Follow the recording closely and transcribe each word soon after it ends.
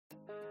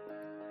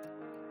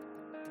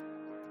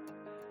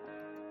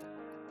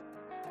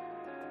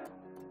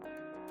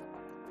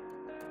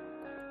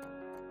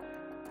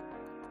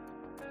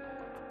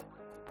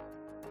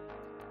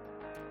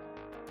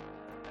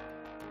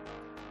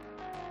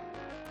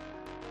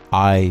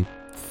I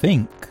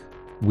think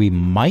we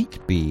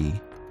might be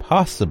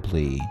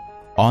possibly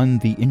on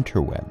the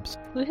interwebs.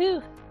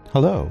 Woohoo!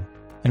 Hello,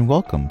 and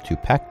welcome to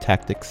Pack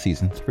Tactics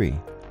Season 3.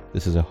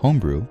 This is a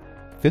homebrew,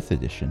 5th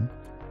edition,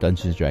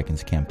 Dungeons &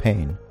 Dragons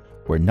campaign,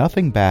 where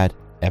nothing bad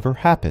ever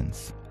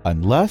happens,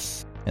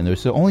 unless, and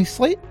there's the only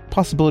slight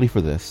possibility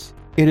for this,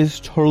 it is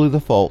totally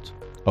the fault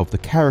of the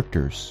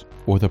characters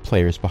or the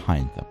players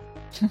behind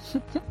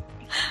them.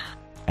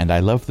 And I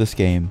love this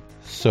game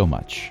so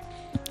much.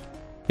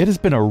 It has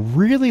been a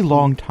really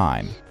long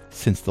time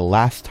since the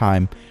last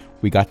time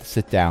we got to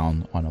sit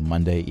down on a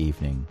Monday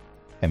evening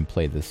and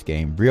play this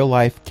game. Real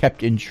life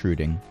kept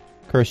intruding.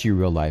 Curse you,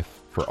 real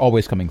life, for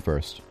always coming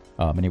first.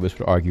 Many of us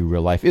would argue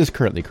real life is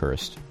currently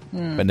cursed,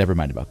 but never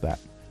mind about that.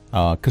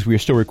 Because we are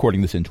still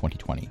recording this in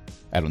 2020.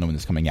 I don't know when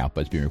this is coming out,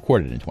 but it's being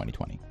recorded in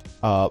 2020.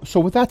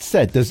 So with that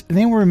said, does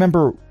anyone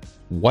remember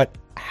what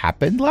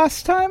happened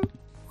last time?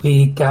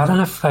 We got in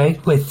a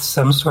fight with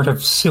some sort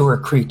of sewer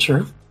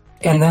creature,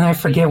 and then I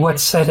forget what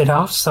set it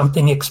off.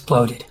 Something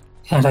exploded,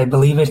 and I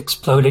believe it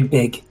exploded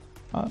big.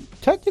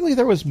 Technically,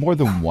 there was more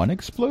than one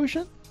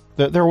explosion.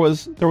 There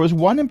was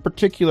one in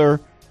particular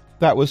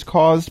that was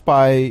caused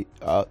by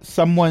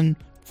someone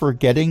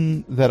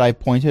forgetting that I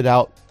pointed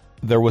out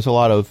there was a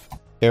lot of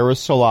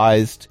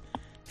aerosolized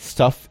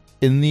stuff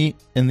in the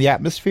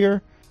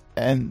atmosphere,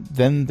 and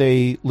then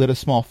they lit a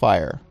small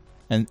fire,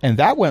 and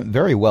that went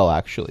very well,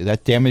 actually.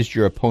 That damaged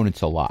your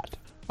opponents a lot.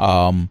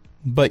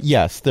 But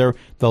yes, the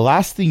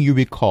last thing you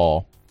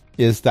recall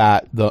is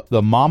that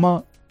the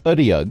Mama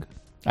Udiug,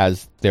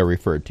 as they're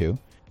referred to,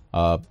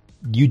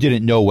 you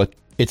didn't know what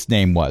its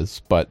name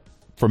was, but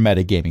for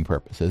metagaming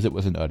purposes, it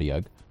was an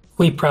Udiug.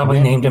 We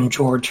probably named him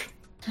George.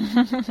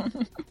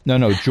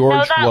 No,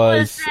 George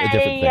was a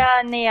different thing.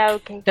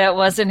 Neogi. That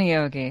was a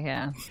Neogi,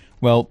 yeah.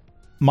 Well,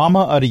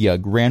 Mama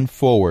Udiug ran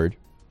forward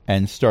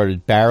and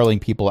started barreling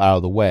people out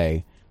of the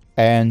way,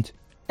 and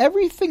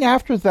everything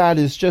after that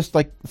is just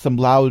like some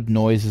loud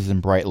noises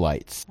and bright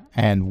lights.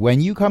 And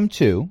when you come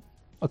to,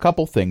 a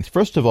couple things.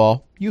 First of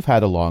all, you've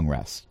had a long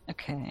rest.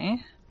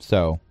 Okay.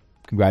 So,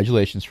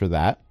 congratulations for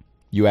that.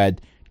 You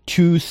had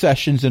 2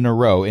 sessions in a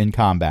row in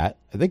combat.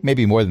 I think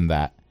maybe more than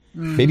that.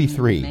 Maybe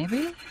 3.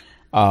 Maybe?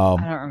 I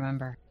don't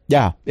remember.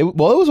 Yeah. It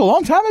was a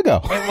long time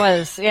ago. It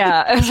was,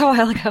 yeah. It was a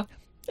while ago.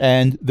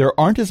 And there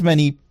aren't as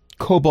many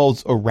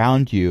kobolds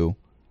around you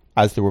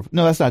as there were.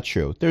 No, that's not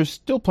true. There's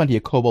still plenty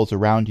of kobolds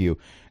around you.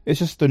 It's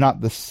just they're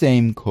not the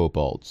same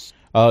kobolds.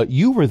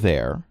 You were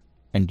there,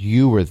 and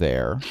you were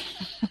there,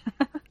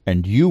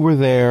 and you were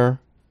there,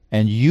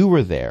 and you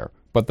were there,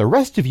 but the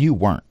rest of you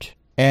weren't.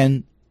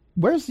 And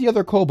where's the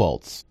other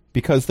kobolds?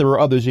 Because there were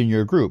others in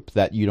your group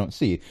that you don't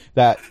see.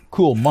 That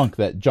cool monk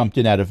that jumped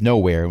in out of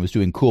nowhere and was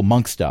doing cool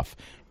monk stuff.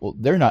 Well,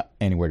 they're not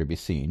anywhere to be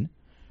seen.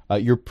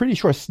 You're pretty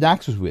sure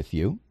Snacks was with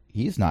you.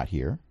 He's not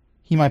here.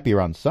 He might be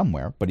around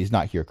somewhere, but he's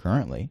not here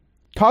currently.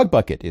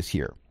 Cogbucket is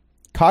here.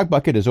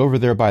 Cogbucket is over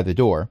there by the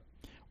door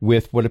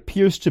with what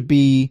appears to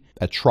be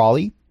a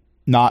trolley.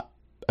 Not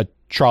a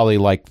trolley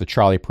like the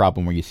trolley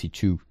problem where you see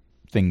 2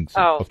 things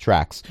of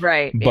tracks.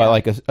 Right. But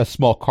like a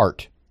small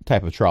cart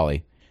type of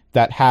trolley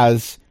that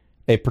has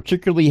a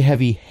particularly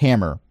heavy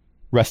hammer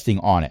resting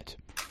on it.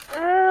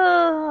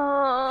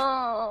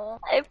 I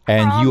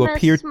And you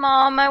appear...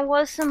 Mom, I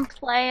wasn't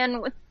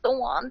playing with the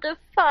wand of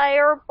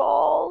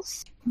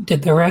fireballs.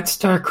 Did the Red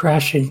Star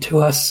crash into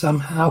us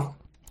somehow?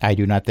 I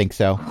do not think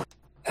so.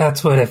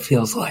 That's what it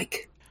feels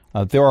like.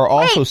 There are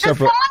also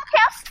several... Did someone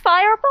cast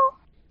fireball?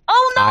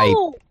 Oh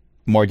no!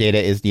 More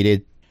data is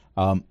needed.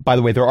 By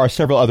the way, there are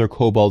several other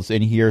kobolds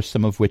in here,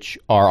 some of which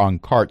are on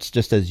carts,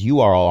 just as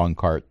you are all on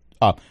cart.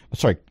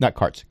 Sorry, not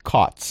carts,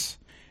 cots.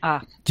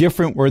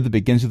 Different word that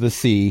begins with a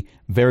C,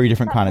 very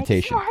different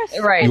connotation.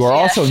 Right. You are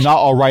also not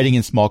all riding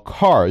in small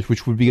cars,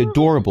 which would be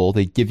adorable.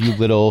 They give you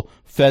little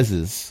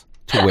fezzes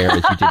to wear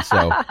as you did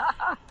so.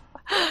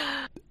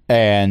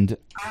 And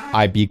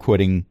I'd be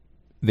quoting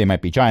They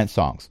Might Be Giant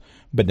songs.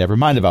 But never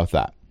mind about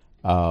that.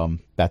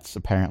 That's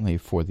apparently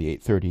for the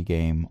 8:30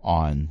 game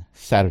on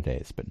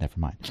Saturdays, but never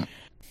mind.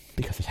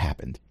 Because it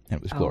happened, and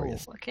it was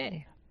glorious.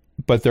 Okay.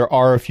 But there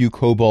are a few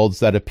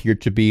kobolds that appear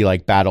to be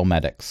like battle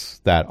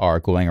medics that are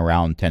going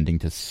around tending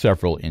to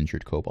several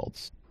injured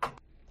kobolds.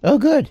 Oh,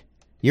 good.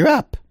 You're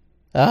up.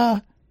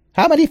 How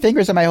many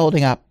fingers am I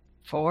holding up?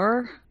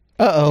 4?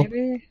 Uh-oh.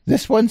 Maybe?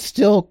 This one's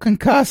still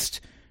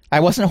concussed.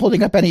 I wasn't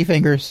holding up any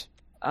fingers.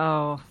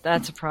 Oh,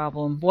 that's a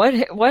problem.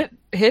 What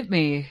hit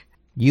me?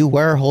 You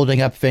were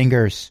holding up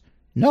fingers.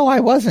 No,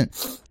 I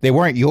wasn't. They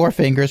weren't your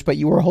fingers, but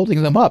you were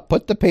holding them up.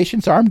 Put the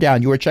patient's arm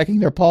down. You were checking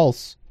their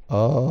pulse.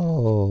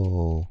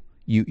 Oh.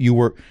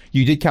 You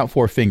did count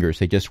 4 fingers.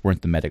 They just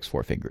weren't the medic's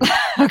 4 fingers.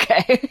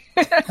 Okay.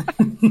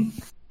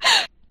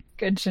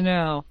 Good to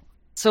know.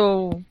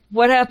 So,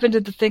 what happened to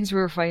the things we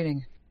were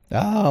fighting?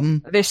 Are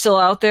they still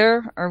out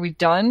there? Are we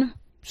done?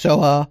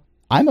 So,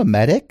 I'm a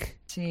medic.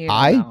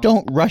 I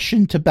don't rush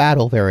into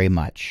battle very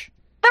much.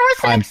 There was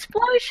an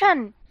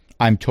explosion.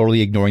 I'm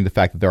totally ignoring the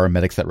fact that there are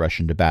medics that rush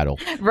into battle.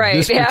 Right.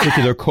 This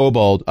particular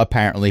kobold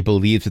apparently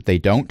believes that they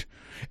don't.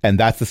 and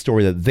that's the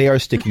story that they are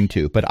sticking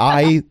to. But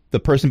I, the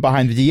person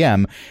behind the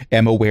DM,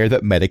 am aware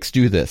that medics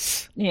do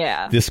this.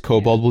 Yeah. This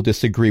kobold will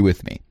disagree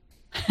with me.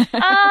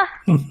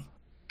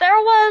 There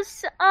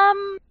was,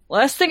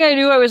 Last thing I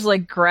knew, I was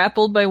like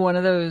grappled by one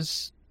of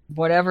those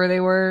whatever they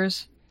were,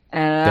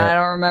 and I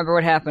don't remember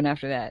what happened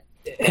after that.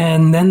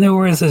 And then there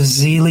was a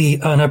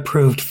Zeely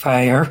unapproved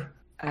fire.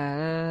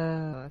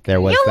 Okay.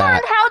 There was you that.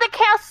 learned how to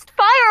cast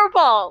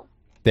Fireball.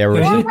 There were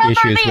Remember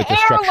issues with the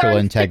structural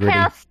integrity. To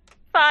cast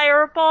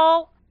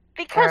Fireball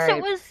because Alright.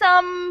 it was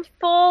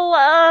full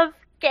of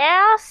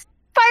gas.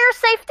 Fire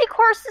safety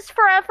courses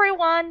for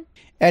everyone.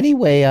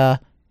 Anyway,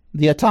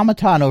 the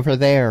automaton over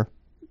there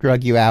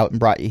drug you out and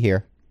brought you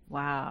here.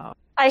 Wow.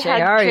 I JR,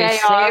 had you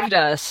JR. saved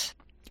us.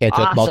 It took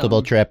Awesome.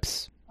 multiple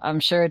trips. I'm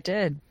sure it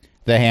did.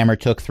 The hammer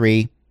took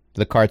 3.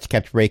 The carts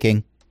kept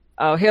breaking.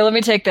 Oh, here, let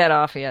me take that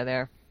off of you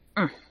there.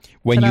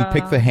 When you Ta-da.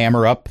 pick the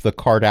hammer up, the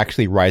cart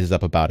actually rises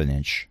up about an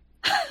inch.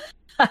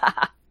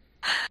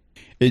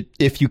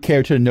 If you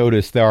care to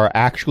notice, there are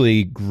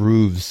actually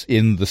grooves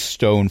in the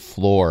stone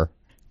floor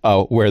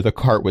where the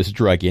cart was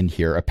drug in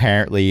here.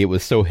 Apparently, it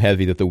was so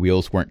heavy that the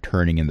wheels weren't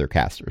turning in their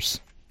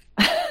casters.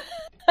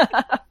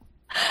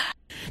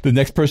 The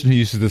next person who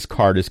uses this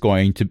cart is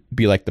going to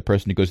be like the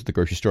person who goes to the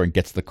grocery store and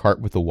gets the cart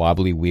with the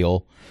wobbly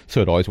wheel, so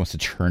it always wants to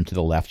turn to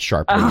the left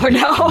sharply. Oh,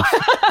 no.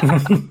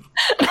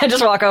 I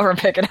just walk over and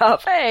pick it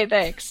up. Hey,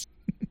 thanks.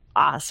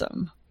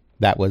 Awesome.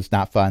 That was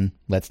not fun.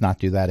 Let's not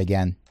do that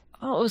again.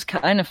 Well, it was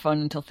kind of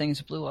fun until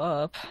things blew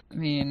up. I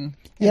mean...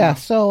 Yeah,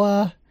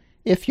 so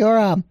if you're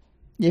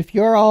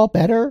all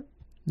better,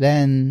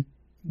 then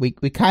we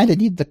kind of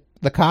need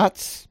the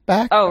cots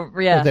back. Oh,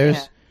 yeah.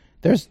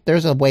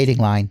 There's a waiting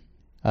line.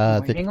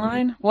 Waiting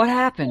line? What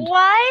happened?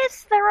 Why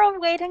is there a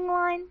waiting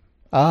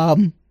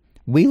line?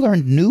 We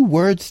learned new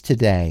words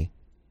today.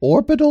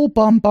 Orbital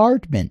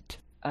bombardment.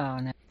 Oh,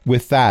 no.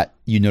 With that,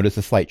 you notice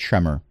a slight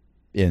tremor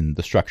in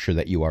the structure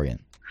that you are in.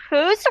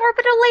 Who's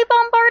orbitally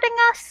bombarding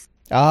us?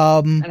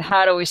 And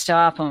how do we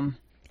stop them?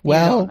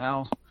 Well,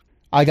 No.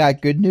 I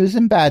got good news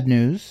and bad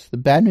news. The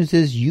bad news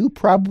is you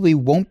probably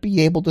won't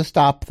be able to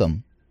stop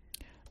them.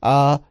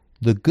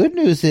 The good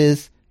news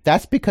is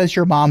that's because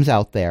your mom's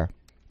out there.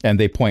 And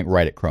they point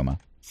right at Chroma.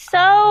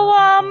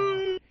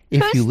 So,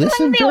 If who's you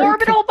listen doing the very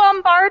orbital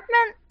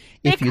bombardment?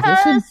 If you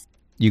listen,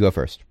 you go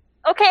first.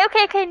 Okay.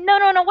 No.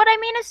 What I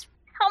mean is,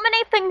 how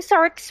many things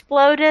are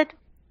exploded?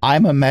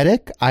 I'm a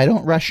medic. I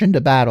don't rush into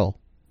battle.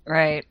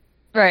 Right.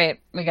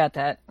 We got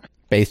that.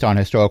 Based on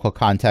historical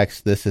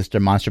context, this is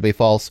demonstrably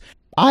false.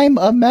 I'm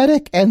a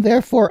medic, and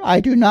therefore I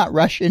do not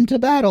rush into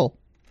battle.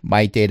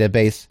 My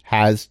database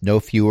has no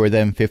fewer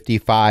than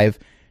 55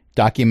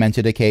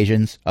 documented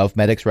occasions of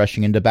medics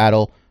rushing into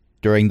battle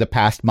during the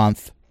past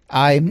month.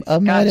 I'm a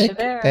medic,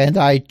 and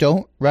I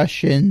don't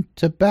rush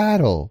into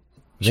battle.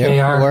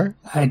 Therefore,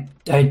 JR,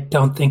 I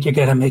don't think you're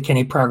going to make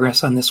any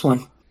progress on this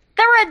one.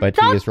 They're a But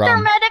he is doctor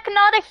wrong. medic,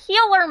 not a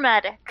healer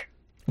medic.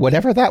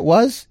 whatever that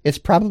was, it's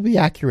probably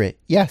accurate,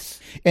 yes.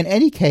 In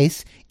any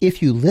case,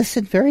 if you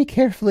listen very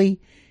carefully,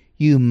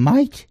 you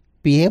might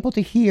be able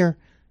to hear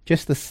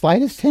just the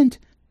slightest hint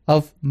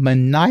of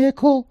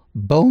maniacal,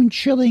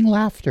 bone-chilling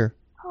laughter.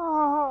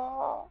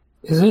 Oh.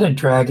 Is it a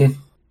dragon?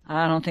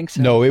 I don't think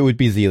so. No, it would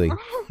be Zeely.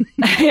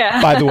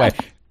 Yeah.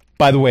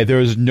 By the way, there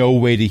is no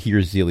way to hear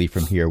Zeely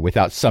from here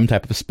without some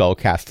type of spell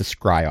cast to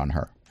scry on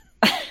her.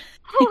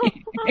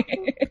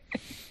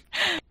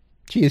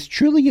 She is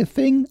truly a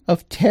thing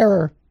of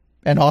terror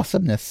and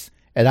awesomeness,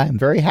 and I am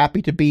very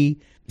happy to be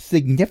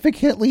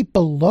significantly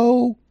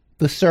below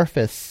the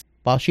surface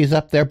while she's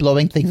up there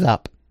blowing things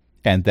up.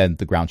 And then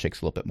the ground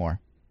shakes a little bit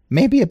more.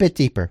 Maybe a bit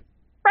deeper.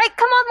 Right,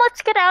 come on,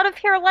 let's get out of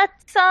here.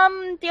 Let's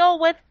deal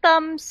with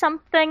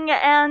something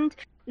and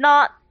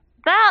not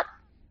that.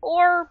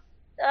 Or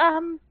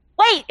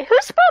wait,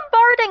 who's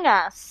bombarding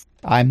us?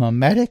 I'm a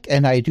medic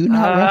and I do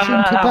not rush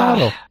into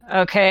battle.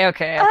 Okay. All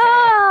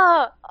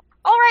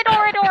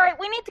right.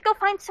 We need to go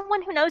find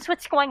someone who knows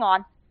what's going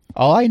on.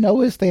 All I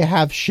know is they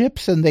have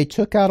ships and they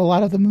took out a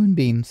lot of the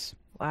moonbeams.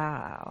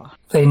 Wow.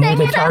 They need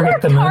to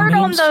target the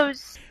moonbeams. On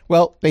those.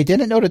 Well, they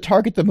didn't know to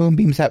target the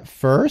moonbeams at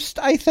first,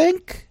 I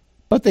think,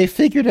 but they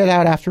figured it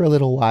out after a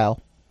little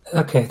while.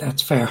 Okay,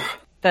 that's fair.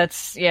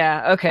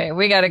 Okay,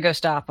 we gotta go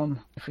stop them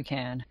if we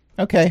can.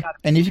 Okay,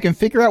 and if you can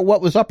figure out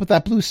what was up with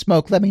that blue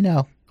smoke, let me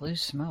know. Blue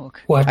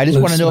smoke. What? I just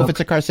blue want to know if smoke? it's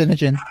a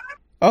carcinogen.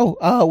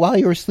 Oh, while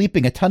you were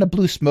sleeping, a ton of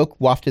blue smoke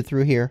wafted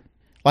through here.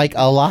 Like,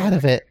 a lot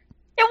of it.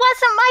 It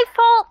wasn't my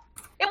fault.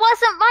 It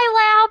wasn't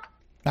my lab.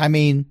 I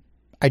mean,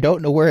 I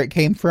don't know where it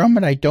came from,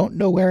 and I don't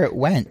know where it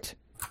went.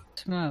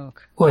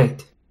 Smoke.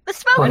 Wait, The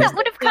smoke What? that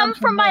would have come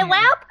from my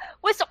lab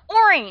was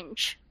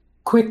orange.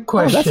 quick Oh,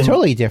 question. that's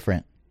totally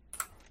different.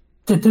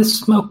 Did this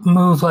smoke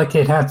move like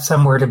it had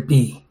somewhere to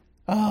be?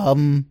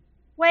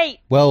 Wait,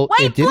 Well,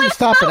 Wait, it didn't blue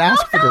stop and smoke?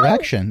 ask Oh, for no!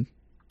 direction.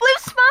 blue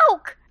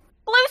smoke!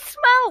 Blue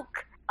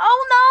smoke!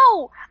 Oh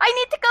no! I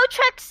need to go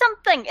check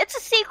something. It's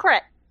a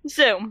secret.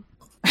 Zoom.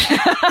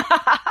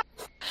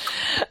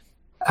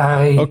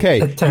 I Okay,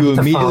 attempt you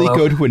to immediately follow.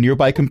 go to a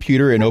nearby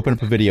computer and open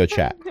up a video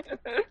chat.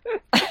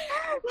 No!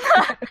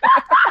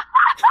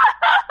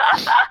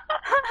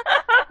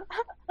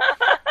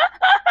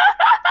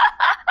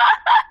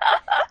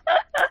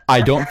 I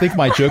don't think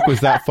my joke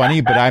was that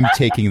funny, but I'm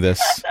taking this.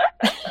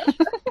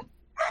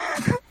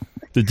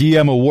 The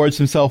DM awards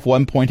himself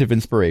 1 point of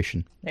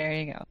inspiration. There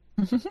you go.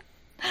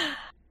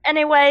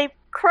 Anyway,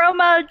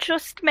 Chroma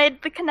just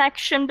made the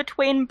connection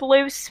between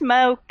blue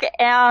smoke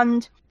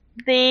and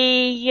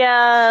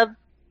the,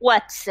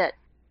 what's it?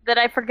 That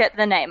I forget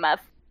the name of,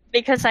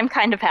 because I'm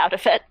kind of out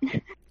of it.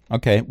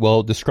 Okay,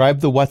 well,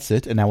 describe the what's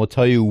it, and I will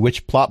tell you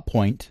which plot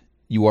point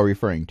you are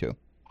referring to.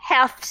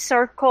 Half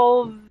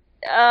circle,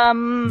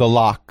 The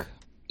lock.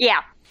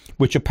 Yeah.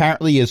 Which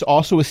apparently is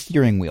also a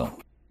steering wheel,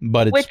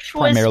 but it's Which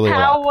was primarily a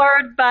lock.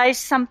 powered by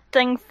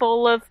something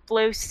full of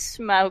blue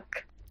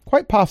smoke.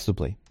 Quite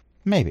possibly.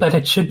 Maybe. But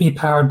it should be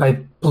powered by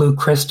blue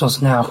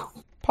crystals now.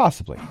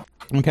 Possibly.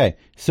 Okay,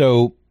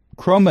 so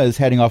Chroma is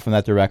heading off in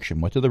that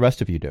direction. What do the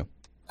rest of you do?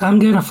 I'm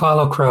going to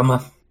follow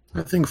Chroma.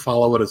 I think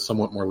follow it at a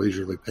somewhat more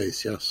leisurely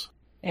pace, yes.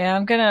 Yeah,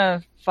 I'm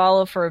gonna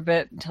follow for a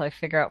bit until I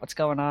figure out what's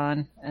going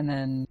on, and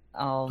then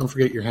I'll... Don't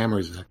forget your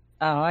hammer, Zach.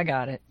 Oh, I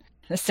got it.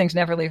 This thing's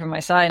never leaving my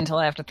side until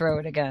I have to throw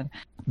it again.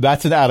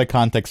 That's an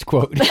out-of-context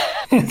quote.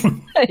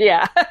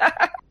 Yeah.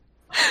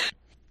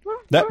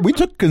 That we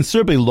took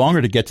considerably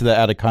longer to get to that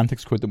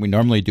out-of-context quote than we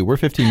normally do. We're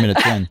 15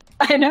 minutes in.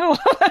 I know.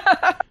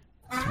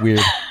 It's weird.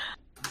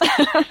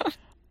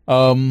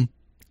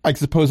 I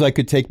suppose I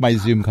could take my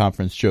Zoom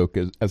conference joke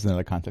as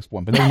another context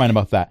one, but never mind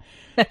about that.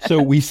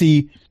 So we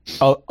see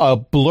a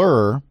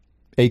blur,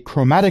 a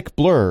chromatic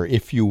blur,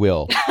 if you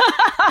will,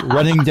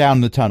 running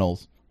down the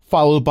tunnels,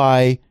 followed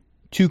by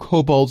two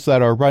kobolds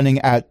that are running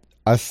at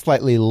a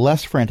slightly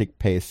less frantic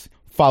pace,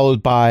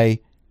 followed by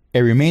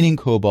a remaining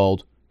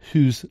kobold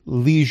who's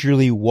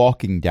leisurely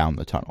walking down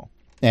the tunnel.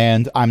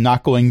 And I'm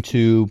not going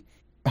to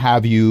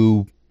have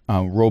you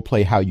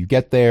roleplay how you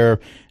get there.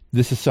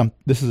 This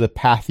is a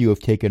path you have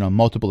taken on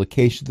multiple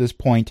occasions at this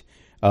point.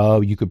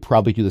 You could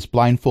probably do this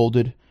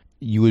blindfolded.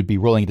 You would be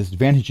rolling a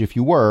disadvantage if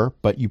you were,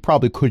 but you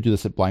probably could do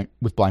this with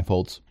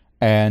blindfolds.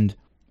 And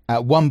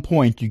at one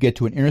point, you get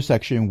to an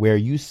intersection where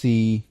you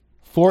see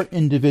 4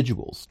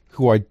 individuals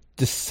who are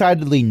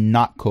decidedly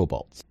not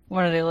kobolds.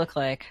 What do they look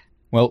like?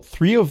 Well,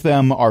 3 of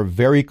them are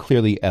very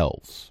clearly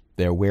elves.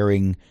 They're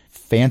wearing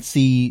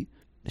fancy,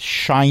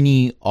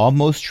 shiny,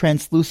 almost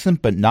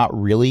translucent, but not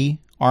really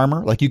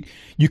armor. Like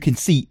you can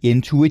see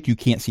into it, you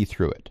can't see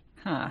through it.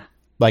 Huh.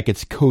 Like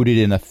it's coated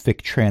in a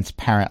thick,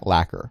 transparent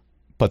lacquer,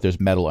 but there's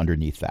metal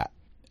underneath that.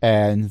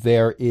 And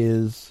there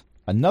is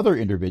another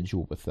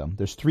individual with them.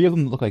 There's 3 of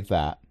them that look like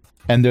that.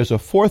 And there's a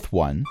 4th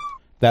one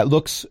that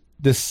looks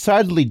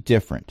decidedly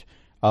different.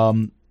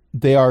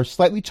 They are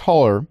slightly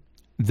taller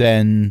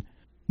than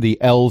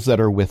the elves that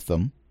are with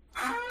them.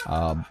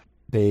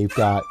 They've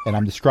got, and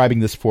I'm describing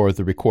this for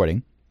the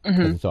recording,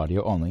 because it's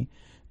audio only.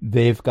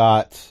 They've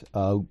got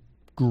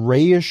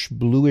grayish,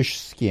 bluish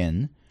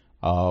skin,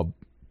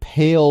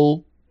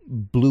 pale,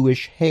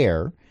 bluish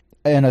hair,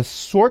 an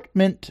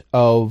assortment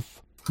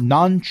of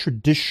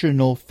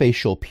non-traditional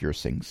facial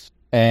piercings.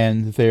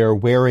 And they're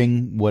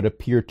wearing what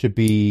appear to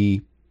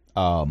be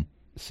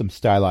some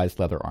stylized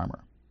leather armor.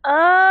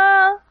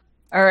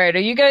 All right, are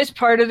you guys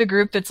part of the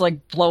group that's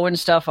like blowing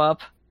stuff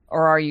up?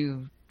 Or are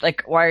you,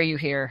 like, why are you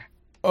here?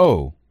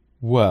 Oh,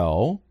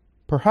 well,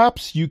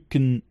 perhaps you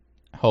can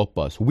help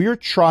us. We're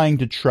trying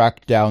to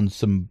track down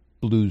some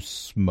blue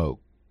smoke.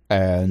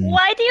 And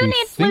why do you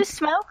need blue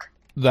smoke?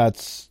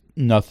 That's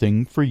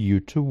nothing for you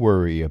to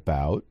worry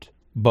about.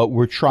 But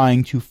we're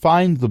trying to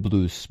find the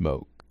blue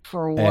smoke.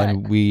 For what?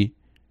 And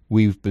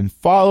we've been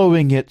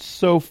following it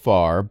so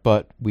far,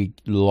 but we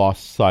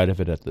lost sight of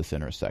it at this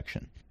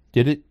intersection.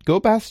 Did it go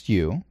past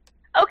you?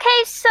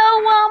 Okay, so,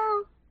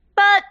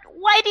 but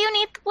why do you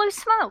need the blue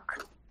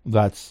smoke?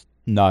 That's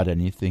not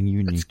anything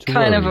you need to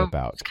worry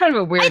about. It's kind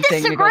of a weird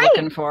thing to go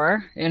looking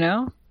for, you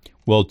know?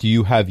 Well, do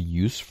you have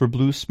use for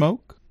blue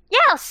smoke?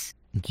 Yes.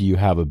 Do you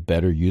have a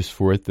better use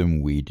for it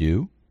than we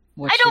do?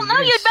 What's I don't your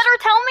know. use? You'd better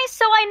tell me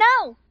so I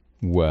know.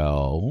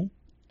 Well,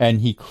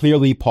 and he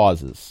clearly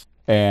pauses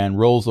and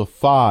rolls a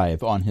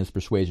 5 on his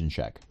persuasion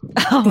check.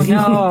 Oh,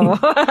 no.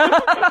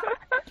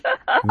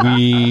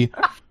 We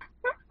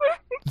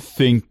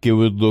think it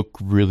would look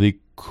really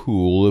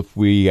cool if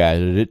we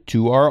added it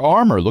to our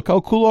armor. Look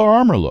how cool our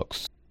armor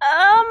looks.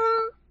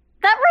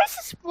 That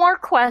raises more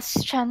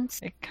questions.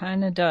 It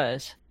kind of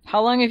does.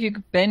 How long have you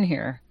been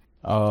here?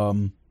 Let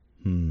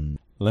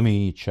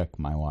me check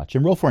my watch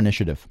and roll for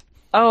initiative.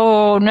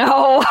 Oh,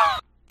 no.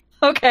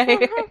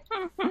 Okay.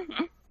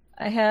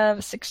 I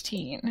have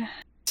 16.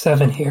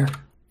 7 here.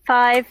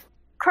 5.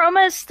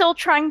 Chroma is still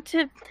trying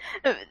to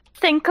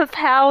think of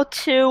how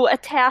to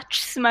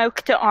attach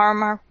smoke to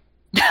armor.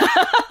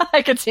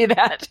 I could see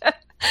that.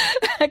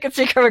 I could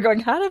see Chroma going,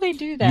 how do they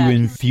do that? You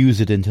infuse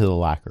it into the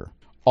lacquer.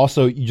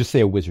 Also, you just say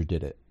a wizard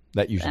did it.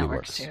 That usually That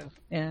works too.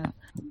 Yeah.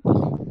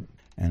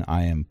 And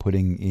I am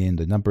putting in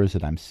the numbers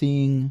that I'm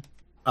seeing.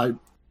 I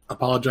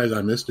apologize,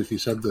 I missed if you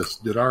said this.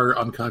 Did our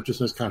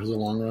unconsciousness count as a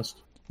long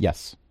rest?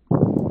 Yes.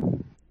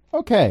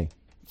 Okay.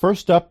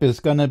 First up is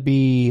going to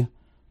be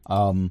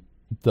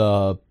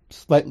The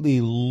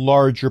slightly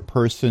larger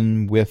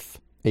person with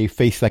a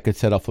face that could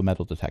set off a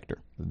metal detector.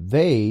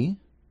 They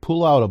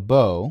pull out a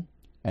bow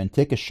and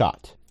take a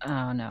shot.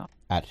 Oh, no.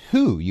 At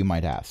who, you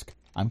might ask?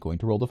 I'm going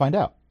to roll to find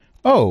out.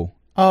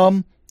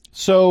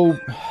 So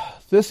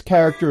this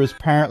character is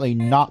apparently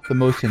not the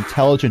most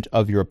intelligent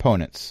of your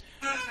opponents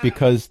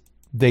because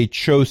they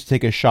chose to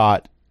take a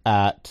shot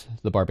at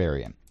the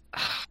barbarian.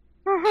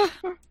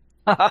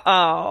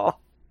 Oh.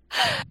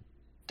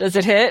 Does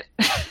it hit?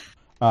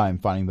 I'm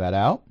finding that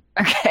out.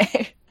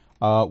 Okay.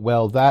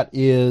 Well,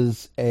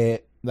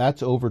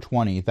 that's over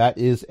 20. That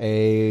is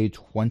a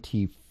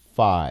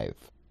 25.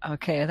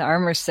 Okay, the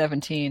armor's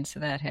 17, so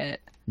that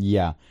hit.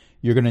 Yeah.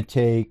 You're going to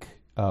take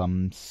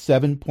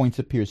 7 points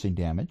of piercing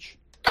damage.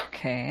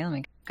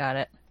 Okay, got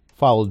it.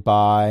 Followed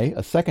by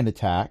a second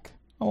attack.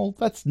 Oh,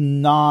 that's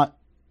not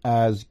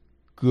as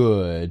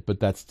good, but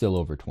that's still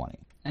over 20.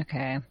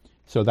 Okay.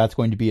 So that's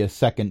going to be a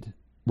second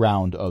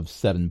round of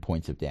 7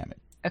 points of damage.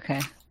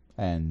 Okay.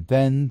 And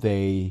then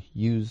they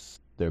use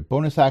their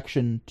bonus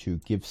action to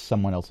give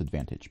someone else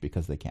advantage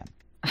because they can.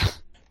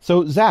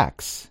 So,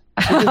 Zax,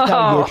 it is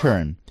now your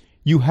turn.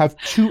 You have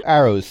 2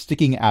 arrows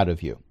sticking out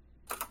of you.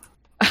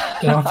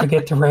 Don't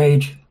forget to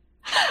rage.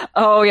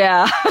 Oh,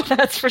 yeah,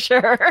 that's for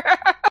sure.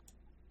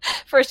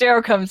 First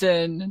arrow comes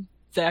in,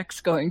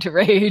 Zach's going to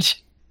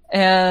rage.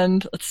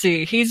 And let's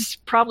see, he's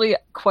probably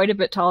quite a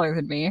bit taller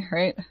than me,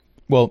 right?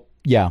 Well,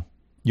 yeah.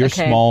 You're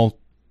Okay. small,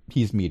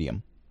 he's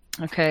medium.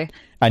 Okay.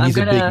 And I'm he's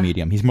a gonna- big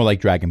medium. He's more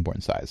like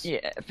Dragonborn size.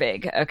 Yeah,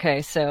 big.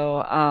 Okay, so,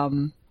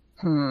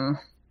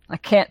 I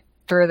can't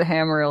throw the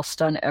hammer, it'll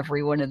stun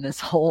everyone in this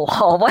whole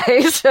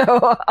hallway,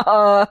 so,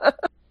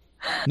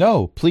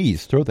 No,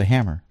 please, throw the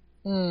hammer.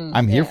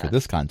 I'm here yeah. for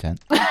this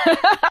content.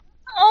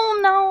 Oh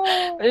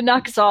no! But it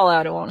knock us all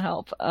out, it won't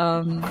help.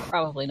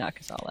 Probably knock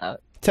us all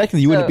out.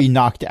 Technically, you wouldn't So- be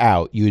knocked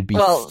out. You would be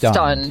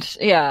stunned.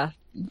 Yeah,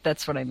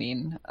 that's what I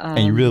mean. And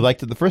you really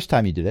liked it the first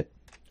time you did it.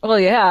 Well,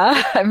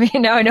 yeah. I mean,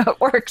 now I know it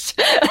works.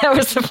 That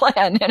was the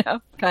plan,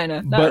 kind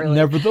of. Not But really.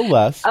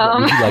 nevertheless,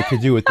 what would you like to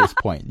do at this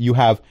point? You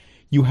have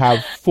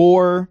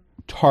 4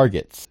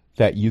 targets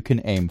that you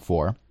can aim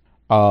for.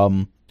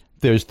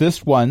 There's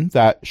this one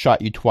that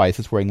shot you twice.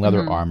 It's wearing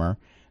leather armor.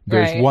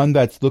 There's Right. one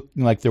that's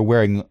looking like they're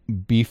wearing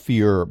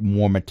beefier,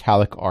 more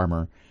metallic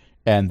armor.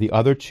 And the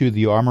other 2,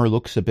 the armor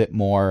looks a bit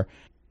more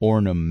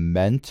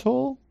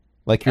ornamental.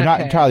 Like you're not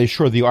Okay. entirely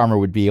sure the armor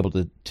would be able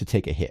to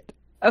take a hit.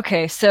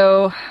 Okay,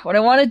 so what I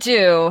want to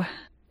do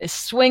is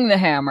swing the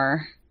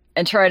hammer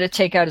and try to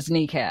take out his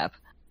kneecap.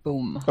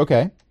 Boom.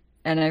 Okay.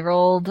 And I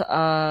rolled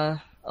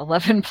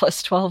 11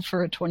 plus 12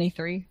 for a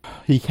 23.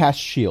 He casts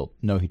shield.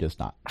 No, he does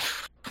not.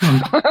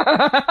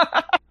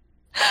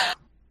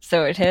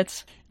 So it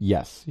hits.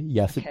 Yes.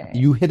 Okay.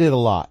 You hit it a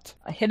lot.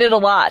 I hit it a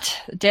lot.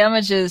 The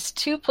damage is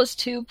 2 plus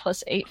 2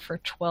 plus 8 for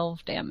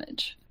 12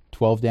 damage.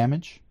 12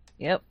 damage.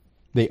 Yep.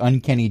 They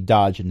uncanny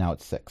dodge, and now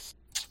it's 6.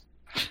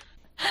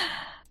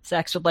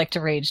 Zax would like to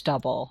rage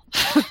double.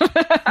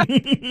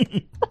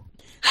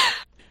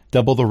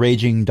 Double the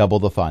raging, double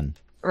the fun.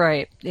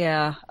 Right,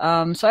 yeah.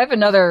 So I have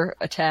another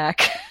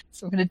attack,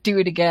 so I'm going to do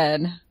it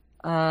again.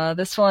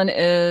 This one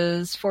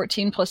is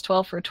 14 plus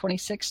 12 for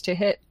 26 to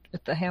hit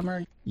with the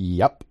hammer.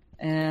 Yep.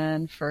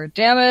 And for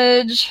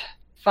damage,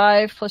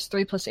 5 plus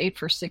 3 plus 8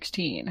 for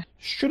 16.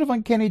 Should have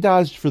uncanny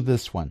dodged for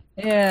this one.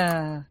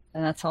 Yeah,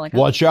 and that's all I got.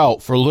 Watch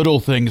out for little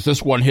things.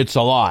 This one hits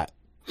a lot.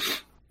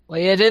 Well,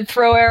 you did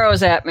throw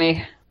arrows at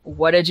me.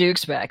 What did you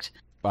expect?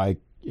 I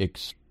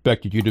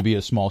expected you to be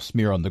a small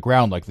smear on the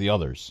ground like the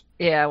others.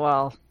 Yeah,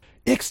 well,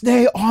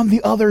 Ixnay on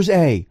the others,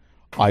 eh?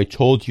 I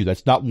told you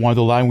that's not one of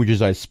the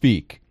languages I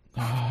speak.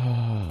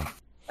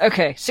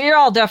 okay, so you're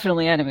all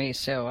definitely enemies,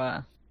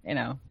 so,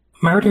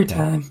 Murder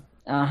time.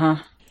 Uh-huh.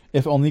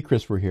 If only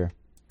Chris were here.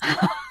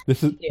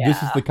 This is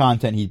the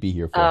content he'd be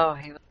here for. Oh,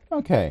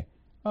 Okay.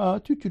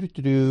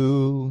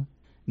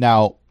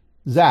 Now,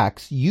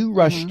 Zax, you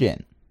rushed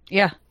in,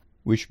 yeah.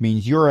 which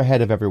means you're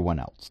ahead of everyone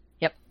else.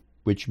 Yep.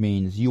 Which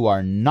means you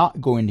are not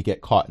going to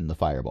get caught in the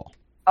fireball.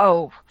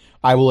 Oh,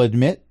 I will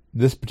admit,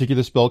 this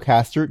particular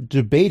spellcaster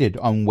debated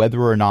on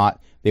whether or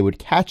not they would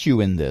catch you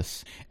in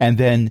this and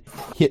then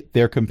hit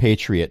their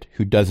compatriot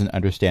who doesn't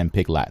understand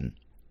Pig Latin.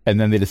 And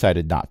then they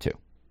decided not to,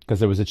 because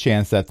there was a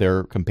chance that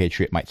their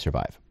compatriot might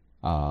survive.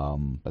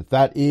 But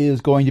that is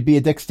going to be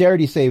a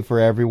dexterity save for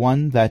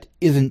everyone that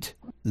isn't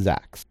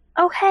Zax.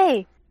 Oh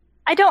hey,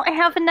 I don't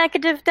have a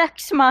negative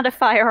dex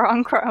modifier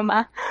on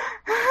Chroma.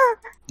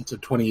 It's a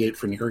 28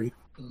 for Neri.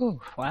 ooh,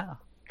 wow.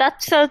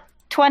 That's a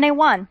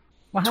 21.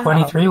 Wow.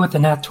 23 with the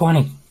nat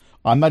 20.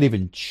 I'm not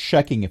even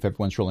checking if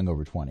everyone's rolling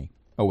over 20.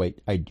 Oh, wait,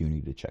 I do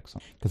need to check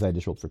something, because I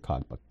just rolled for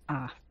Cog Bucket.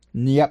 Ah.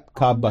 Yep,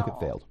 Cog Bucket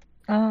failed.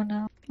 Oh,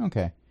 no.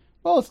 Okay.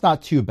 Well, it's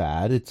not too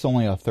bad. It's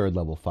only a 3rd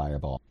level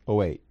fireball. Oh,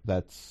 wait,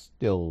 that's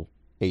still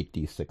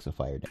 8d6 of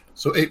fire damage.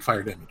 So 8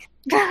 fire damage.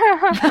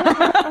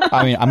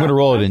 I mean, I'm going to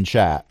roll it in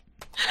chat,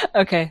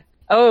 Okay.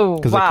 Oh,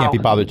 because wow. I can't be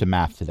bothered to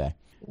math today.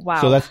 Wow.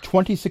 So that's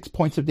 26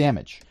 points of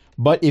damage.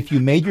 But if you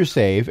made your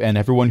save, and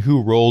everyone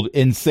who rolled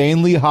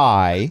insanely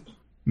high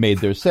made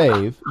their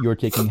save, you're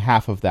taking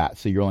half of that,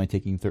 so you're only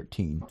taking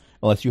 13.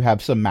 Unless you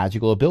have some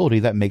magical ability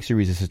that makes you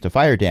resistant to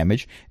fire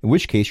damage, in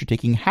which case you're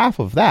taking half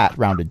of that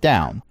rounded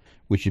down,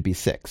 which would be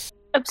 6.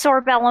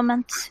 Absorb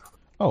elements.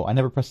 Oh, I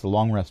never pressed the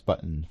long rest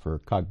button for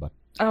Cogbuck.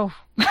 Oh.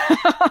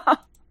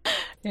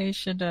 Yeah, you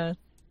should,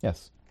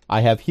 Yes.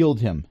 I have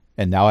healed him,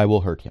 and now I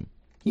will hurt him.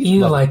 He's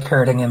You level- like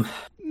hurting him.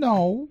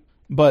 No,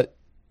 but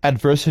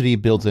adversity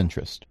builds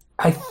interest.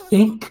 I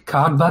think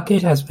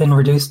Cogbucket has been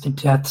reduced to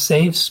death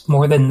saves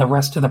more than the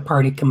rest of the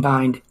party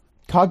combined.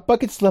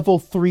 Cogbucket's level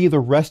 3, the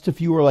rest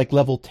of you are like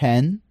level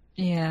 10.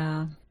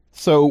 yeah.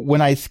 So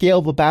when I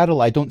scale the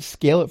battle, I don't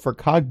scale it for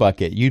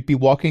Cogbucket. You'd be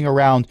walking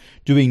around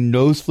doing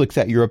nose flicks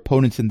at your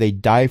opponents and they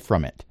die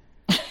from it.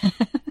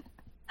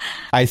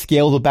 I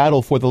scale the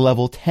battle for the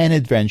level 10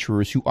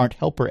 adventurers who aren't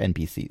helper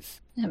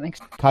NPCs. That makes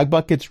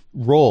Cogbucket's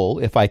role,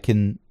 if I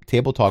can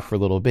table talk for a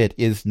little bit,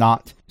 is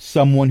not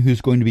someone who's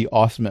going to be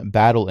awesome at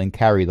battle and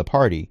carry the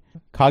party.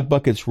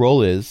 Cogbucket's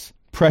role is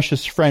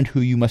precious friend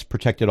who you must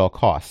protect at all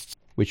costs,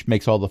 which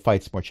makes all the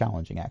fights more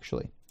challenging,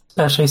 actually.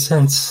 Especially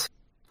since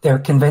they're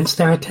convinced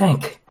they're a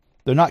tank.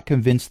 They're not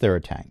convinced they're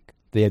a tank.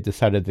 They have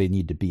decided they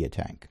need to be a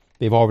tank.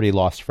 They've already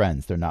lost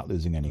friends. They're not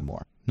losing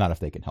anymore. Not if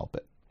they can help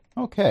it.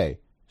 Okay,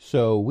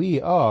 so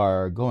we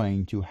are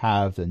going to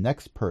have the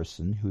next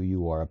person who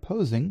you are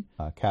opposing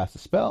cast a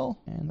spell,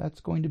 and that's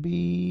going to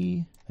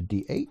be a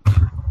D8.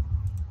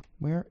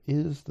 Where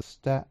is the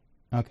stat?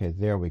 Okay,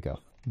 there we go.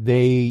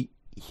 They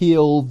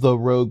heal the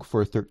rogue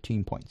for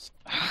 13 points.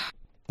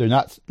 They're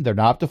not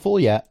up to full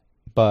yet,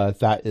 but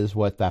that is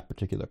what that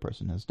particular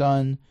person has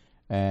done.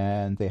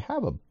 And they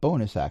have a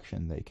bonus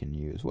action they can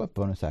use. What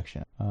bonus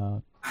action?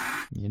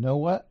 You know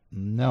what?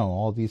 No,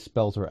 all these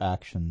spells are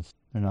actions.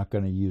 They're not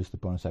going to use the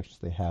bonus actions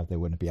they have. They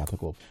wouldn't be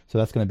applicable. So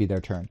that's going to be their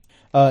turn.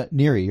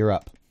 Neri, you're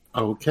up.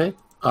 Okay.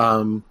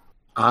 I'm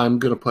going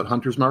to put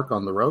Hunter's Mark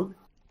on the rogue.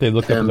 They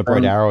look up at And the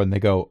bright then- arrow and they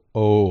go,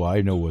 oh,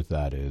 I know what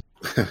that is.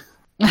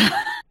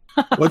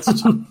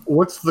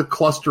 What's the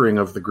clustering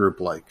of the group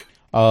like?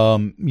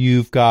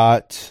 You've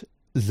got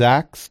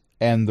Zax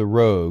and the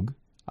rogue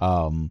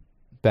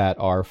that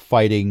are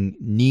fighting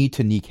knee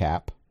to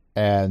kneecap,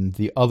 and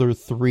the other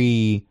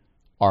 3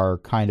 are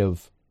kind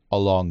of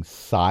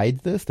alongside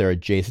this. They're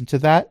adjacent to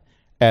that,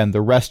 and the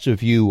rest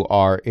of you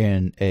are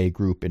in a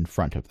group in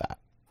front of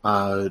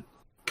that.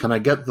 Can I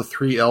get the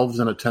 3 elves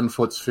in a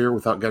 10-foot sphere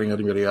without getting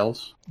anybody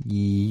else?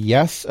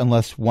 Yes,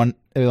 unless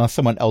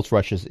someone else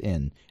rushes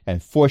in.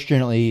 And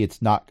fortunately, it's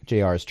not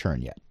JR's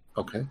turn yet.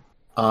 Okay.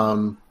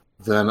 Then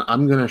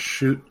I'm going to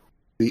shoot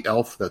the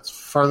elf that's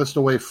farthest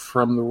away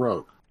from the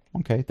rogue.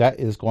 Okay, that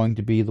is going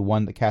to be the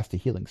one that cast a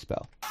healing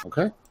spell.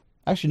 Okay.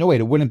 Actually, no, wait,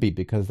 it wouldn't be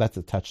because that's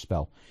a touch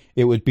spell.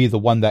 It would be the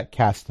one that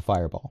casts the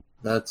fireball.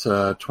 That's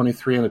a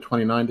 23 and a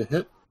 29 to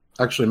hit.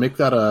 Actually, make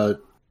that a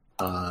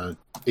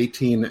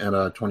 18 and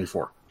a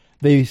 24.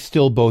 They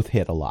still both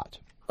hit a lot.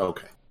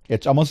 Okay.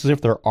 It's almost as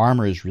if their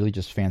armor is really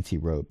just fancy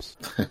robes.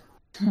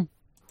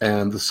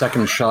 And the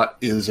second shot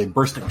is a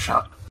bursting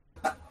shot.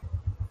 So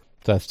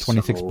that's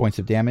 26 So- points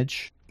of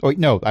damage. Oh, wait,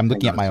 no, I'm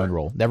looking at my own sorry.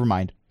 roll. Never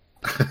mind.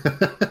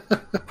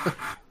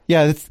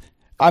 Yeah,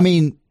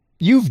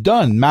 you've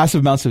done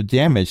massive amounts of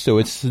damage, so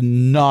it's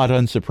not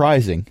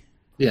unsurprising.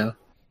 Yeah.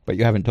 But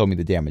you haven't told me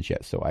the damage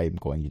yet, so I'm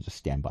going to just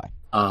stand by.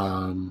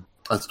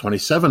 That's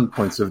 27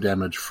 points of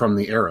damage from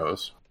the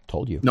arrows.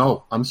 Told you.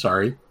 No, I'm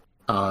sorry.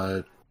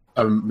 I'm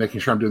making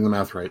sure I'm doing the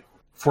math right.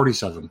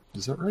 47.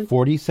 Is that right?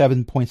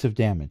 47 points of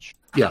damage.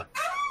 Yeah.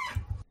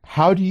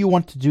 How do you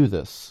want to do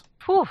this?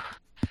 Whew.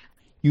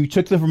 You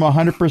took them from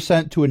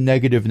 100% to a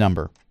negative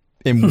number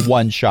in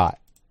one shot.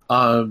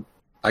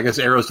 I guess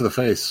arrows to the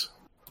face.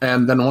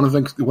 And then one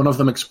of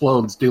them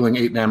explodes, dealing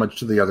 8 damage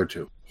to the other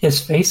 2.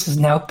 His face is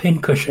now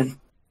pincushion.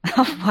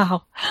 Oh,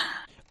 wow.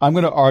 I'm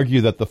going to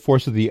argue that the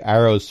force of the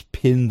arrows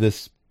pinned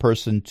this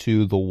person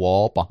to the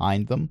wall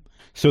behind them,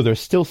 so they're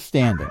still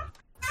standing.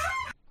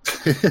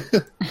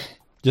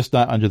 Just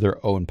not under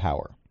their own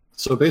power.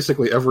 So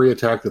basically every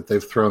attack that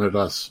they've thrown at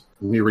us,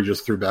 Neri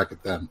just threw back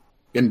at them.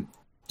 In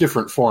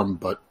different form,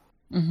 but...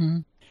 Mm-hmm.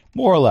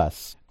 More or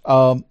less.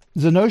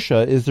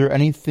 Zenosha, is there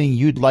anything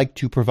you'd like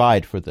to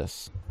provide for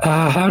this?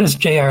 How does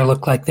JR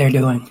look like they're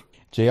doing?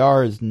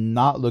 JR is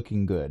not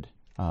looking good.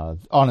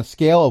 On a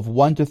scale of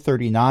 1 to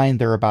 39,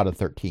 they're about a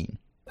 13.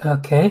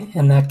 Okay,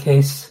 in that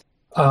case,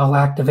 I'll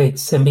activate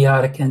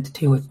Symbiotic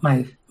Entity with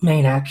my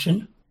main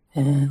action.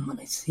 And let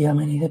me see how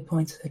many hit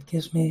points that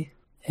gives me.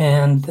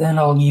 And then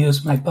I'll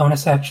use my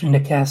bonus action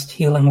to cast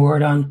Healing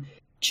Word on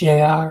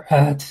JR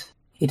at...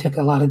 He took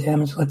a lot of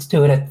damage. Let's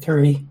do it at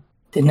 3.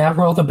 Did not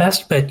roll the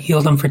best, but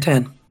healed him for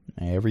 10.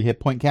 Every hit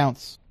point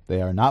counts.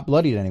 They are not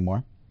bloodied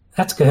anymore.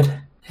 That's good.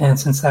 And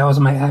since that was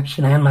my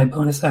action and my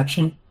bonus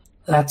action,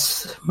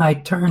 that's my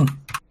turn.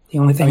 The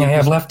only thing I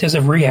have left is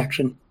a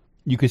reaction.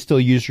 You could still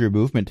use your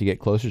movement to get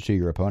closer to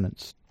your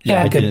opponents.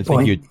 Yeah, I good didn't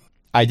point.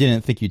 I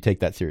didn't think you'd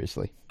take that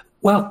seriously.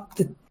 Well,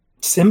 the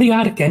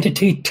Symbiotic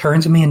Entity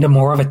turns me into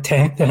more of a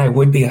tank than I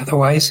would be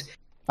otherwise.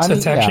 So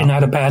it's actually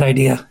not a bad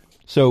idea.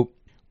 So,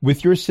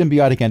 with your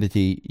symbiotic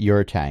entity, you're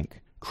a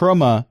tank.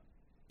 Chroma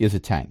is a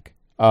tank.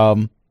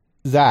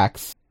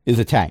 Zax is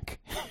a tank.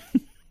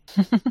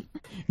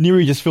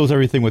 Neri just fills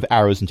everything with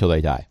arrows until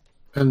they die.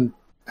 And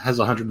has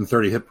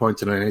 130 hit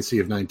points and an AC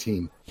of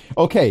 19.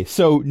 Okay,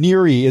 so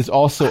Neri is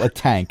also a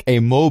tank, a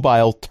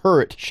mobile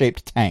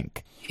turret-shaped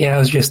tank. Yeah, I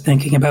was just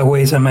thinking about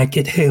ways I might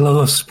get Halo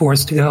of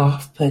Spores to go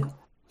off, but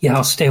yeah,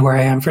 I'll stay where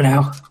I am for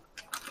now.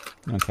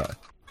 Okay.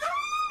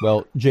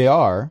 Well,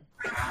 JR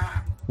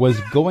was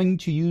going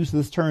to use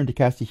this turn to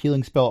cast a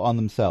healing spell on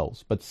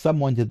themselves, but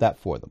someone did that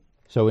for them.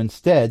 So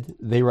instead,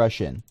 they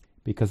rush in,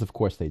 because of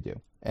course they do.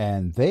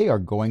 And they are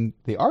going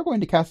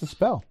to cast a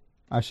spell.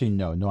 Actually,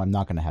 no, I'm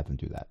not going to have them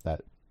do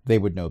that. They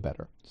would know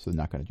better, so they're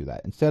not going to do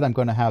that. Instead, I'm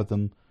going to have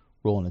them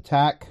roll an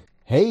attack.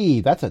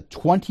 Hey, that's a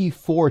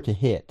 24 to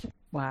hit.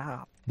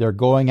 Wow. They're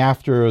going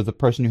after the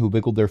person who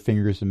wiggled their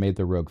fingers and made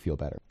their rogue feel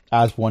better,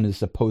 as one is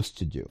supposed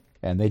to do.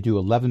 And they do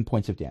 11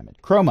 points of damage.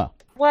 Chroma.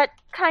 What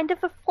kind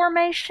of a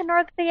formation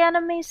are the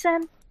enemies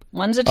in?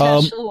 One's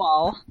attached to the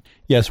wall.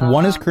 Yes,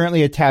 one is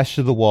currently attached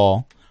to the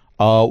wall.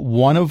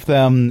 One of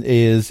them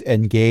is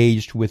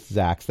engaged with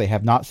Zax. They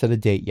have not set a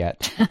date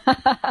yet.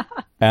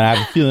 And I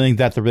have a feeling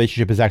that the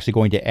relationship is actually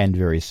going to end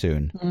very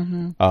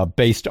soon,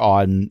 based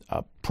on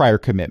prior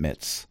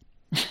commitments.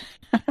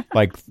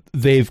 Like,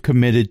 they've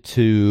committed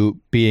to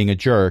being a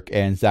jerk,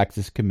 and Zax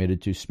is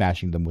committed to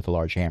smashing them with a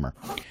large hammer.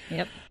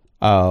 Yep.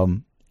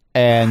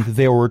 And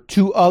there were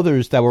two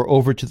others that were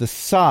over to the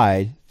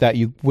side that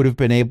you would have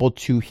been able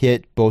to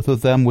hit both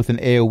of them with an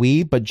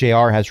AoE, but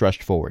JR has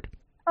rushed forward.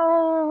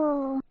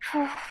 Oh.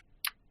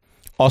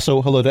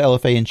 Also, hello to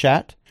LFA in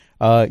chat.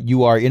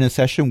 You are in a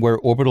session where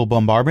orbital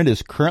bombardment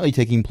is currently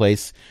taking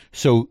place,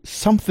 so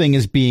something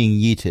is being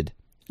yeeted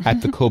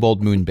at the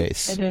Kobold Moon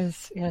base. It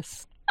is,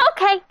 yes.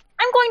 Okay,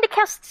 I'm going to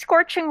cast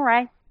Scorching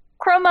Ray.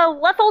 Chroma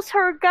levels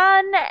her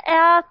gun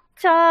at,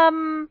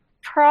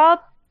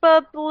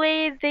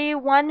 probably the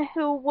one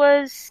who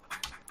was...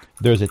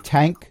 There's a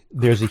tank,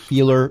 there's a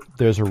healer,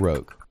 there's a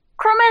rogue.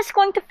 Chroma is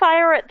going to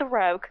fire at the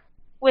rogue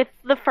with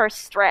the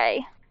first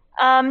ray.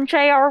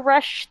 JR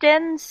rushed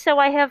in, so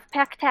I have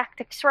Pack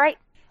Tactics, right?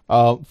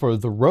 For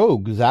the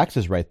rogue, Zax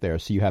is right there,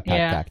 so you have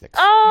Pack Tactics.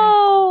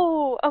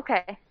 Oh,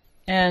 okay.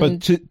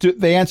 But to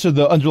they answer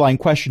the underlying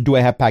question, do I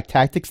have Pack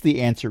Tactics?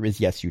 The answer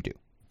is yes, you do.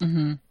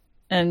 Mm-hmm.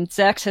 And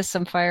Zax has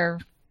some fire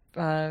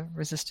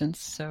resistance,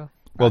 so...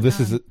 Well, this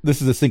is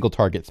a single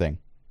target thing.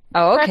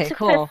 Oh, okay, That's a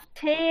cool.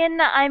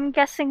 15. I'm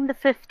guessing the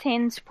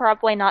 15's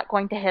probably not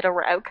going to hit a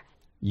rogue.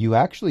 You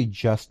actually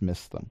just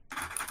missed them.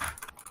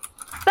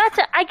 But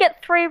I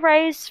get 3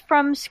 rays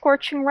from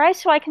Scorching Ray,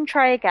 so I can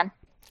try again.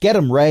 Get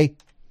him, Ray.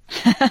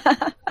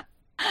 And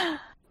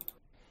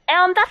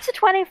that's a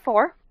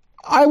 24.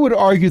 I would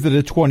argue that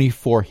a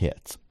 24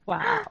 hits.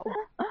 Wow.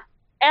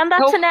 And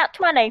that's a nat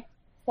 20.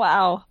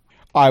 Wow.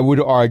 I would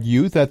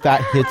argue that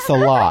hits a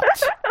lot.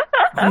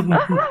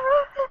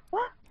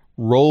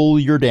 Roll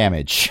your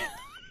damage.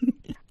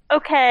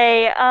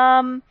 Okay,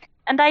 and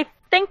I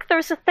think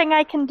there's a thing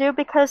I can do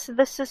because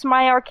this is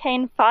my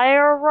arcane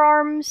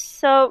firearms,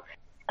 so...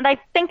 And I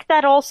think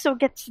that also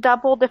gets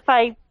doubled if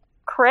I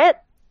crit,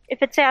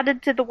 if it's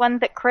added to the one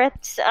that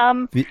crits.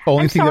 The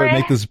only thing that would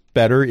make this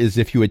better is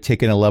if you had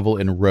taken a level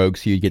in Rogue,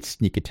 so you'd get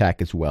sneak attack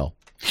as well.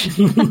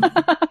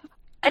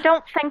 I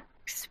don't think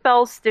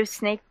spells do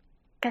sneak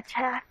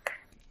attack.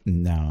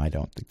 No, I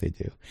don't think they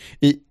do.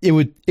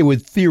 It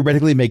would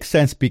theoretically make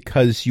sense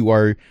because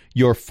your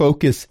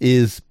focus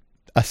is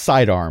a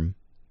sidearm,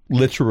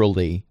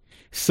 literally.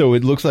 So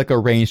it looks like a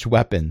ranged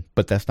weapon,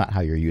 but that's not how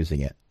you're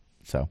using it.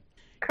 So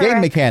Correct.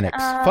 Game mechanics,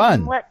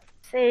 fun. Let's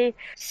see.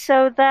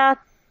 So that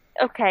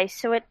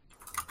so it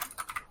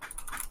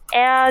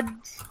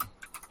adds.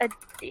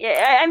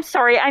 I'm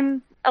sorry,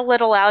 I'm a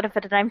little out of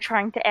it, and I'm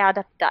trying to add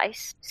up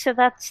dice. So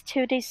that's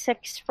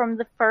 2d6 from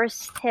the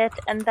first hit,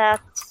 and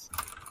that's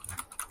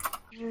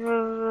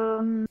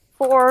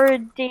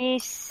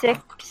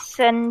 4d6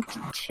 and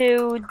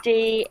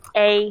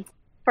 2d8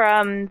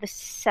 from the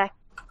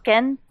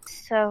second.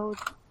 So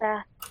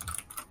that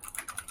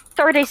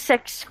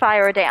 36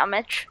 fire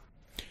damage.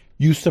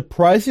 You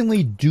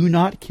surprisingly do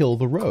not kill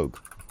the rogue.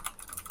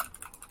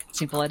 Is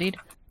he bloodied?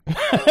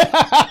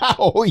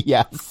 Oh,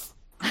 yes.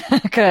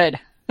 Good.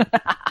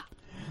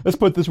 Let's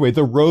put it this way.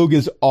 The rogue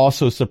is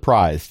also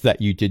surprised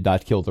that you did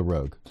not kill the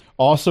rogue.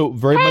 Also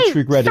very much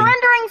regretting...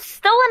 surrendering's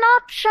still an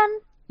option.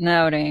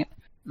 No, it ain't.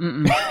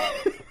 Mm-mm.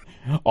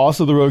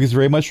 Also, the rogue is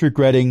very much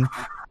regretting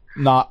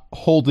not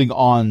holding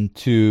on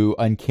to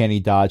Uncanny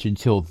Dodge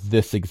until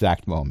this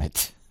exact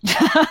moment.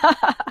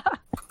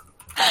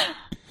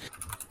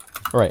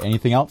 All right,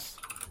 anything else?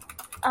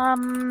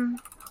 No.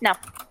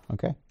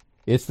 Okay.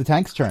 It's the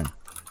tank's turn.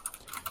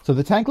 So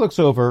the tank looks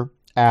over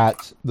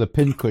at the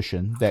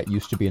pincushion that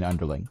used to be an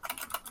underling.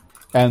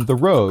 And the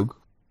rogue,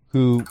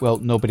 who, well,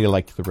 nobody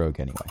liked the rogue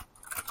anyway.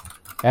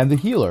 And the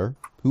healer,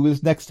 who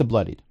is next to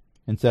bloodied,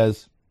 and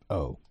says,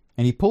 oh.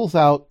 And he pulls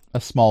out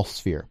a small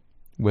sphere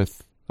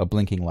with a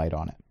blinking light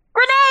on it.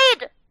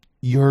 Grenade!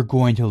 You're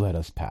going to let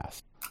us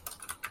pass.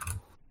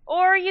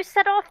 Or you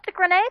set off the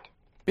grenade?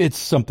 It's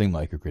something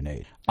like a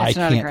grenade. It's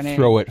I not a can't grenade.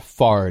 throw it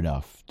far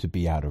enough to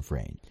be out of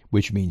range,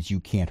 which means you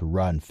can't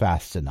run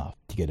fast enough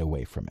to get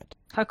away from it.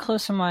 How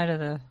close am I to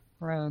the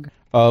rogue?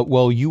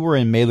 Well, you were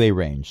in melee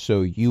range,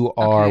 so you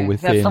are Okay,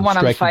 within. that's the one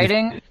I'm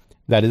striking fighting?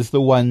 that is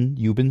the one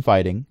you've been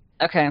fighting.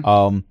 Okay.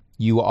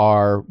 You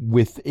are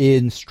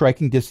within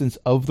striking distance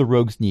of the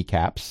rogue's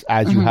kneecaps,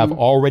 as you have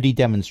already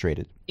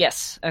demonstrated.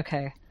 Yes,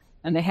 okay.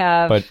 And they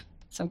have But-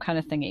 some kind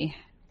of thingy.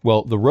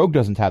 Well, the rogue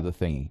doesn't have the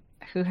thingy.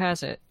 Who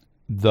has it?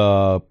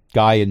 The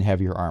guy in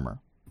heavier armor.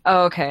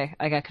 Oh, okay.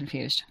 I got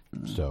confused.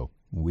 So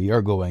we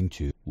are going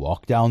to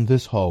walk down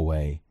this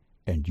hallway,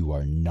 and you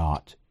are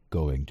not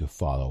going to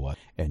follow us.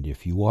 And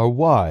if you are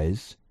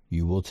wise,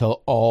 you will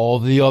tell all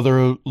the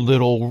other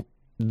little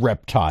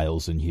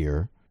reptiles in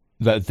here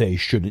that they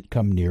shouldn't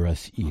come near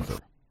us either.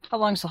 How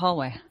long's the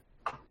hallway?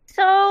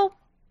 So,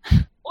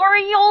 or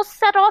you'll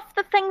set off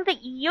the thing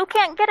that you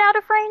can't get out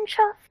of range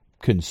of?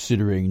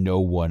 Considering no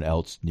one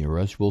else near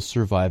us will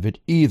survive it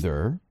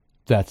either,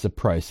 that's a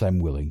price I'm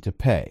willing to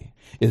pay.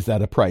 Is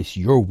that a price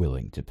you're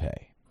willing to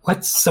pay?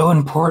 What's so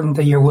important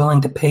that you're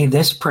willing to pay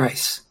this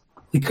price?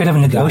 We could have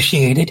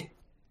negotiated.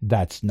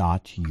 That's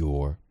not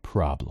your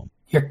problem.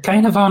 You're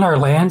kind of on our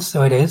land,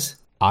 so it is.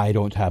 I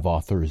don't have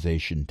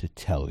authorization to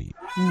tell you.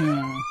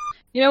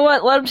 You know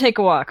what? Let him take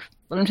a walk.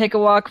 Let him take a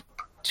walk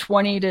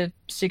 20 to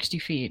 60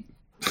 feet.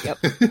 Yep.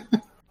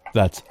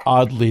 That's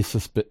oddly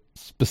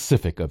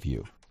specific of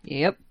you.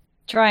 Yep.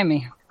 Try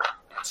me.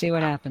 See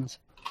what happens.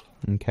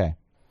 Okay.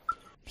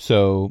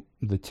 So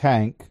the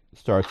tank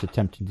starts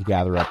attempting to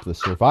gather up the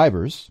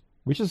survivors,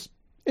 which is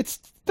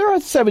they're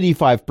at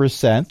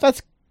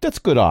 75%. That's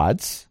good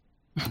odds.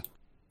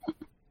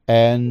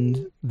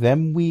 And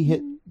then we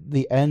hit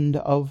the end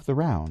of the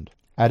round.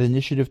 At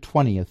initiative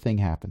 20, a thing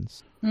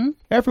happens.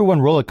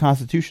 Everyone roll a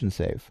Constitution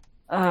save.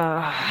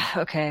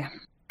 Okay.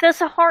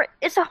 Is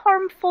a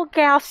harmful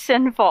gas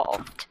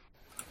involved?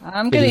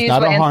 I'm It going to is use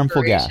not my a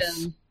harmful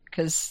inspiration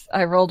because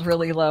I rolled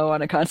really low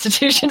on a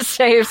Constitution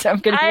save, so I'm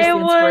going to use I the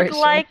would inspiration.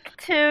 like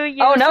to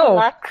use Oh, no. a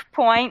luck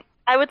point.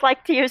 I would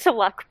like to use a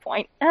luck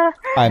point.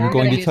 I'm going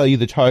gonna to use- tell you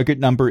the target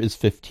number is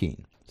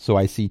 15. So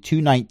I see 2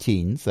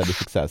 19s that are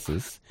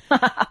successes.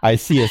 I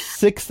see a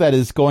 6 that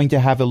is going to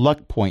have a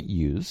luck point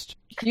used.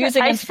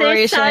 Using I say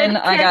inspiration,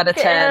 I got a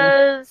sidekick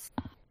 10. is-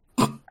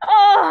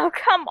 Oh,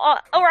 come on.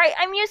 Alright,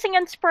 I'm using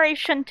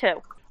inspiration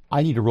too.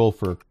 I need to roll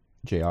for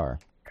JR.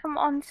 Come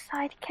on,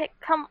 sidekick.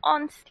 Come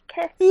on,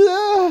 sidekick.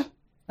 Ah!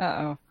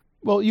 Uh-oh.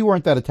 Well, you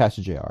weren't that attached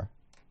to JR.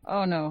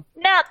 Oh, no.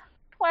 Nat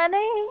 20.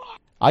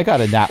 I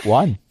got a nat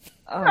 1.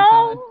 Oh,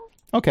 God. Oh.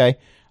 Okay.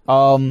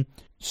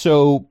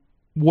 So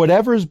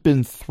whatever's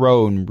been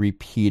thrown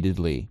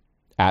repeatedly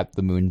at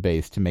the moon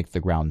base to make the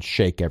ground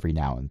shake every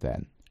now and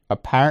then.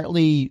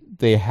 Apparently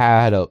they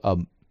had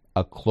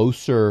a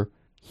closer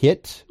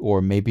hit,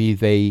 or maybe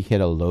they hit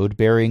a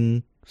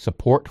load-bearing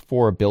support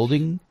for a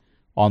building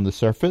on the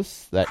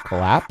surface that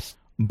collapsed.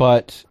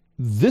 But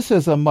this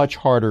is a much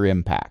harder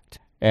impact.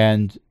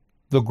 And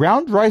the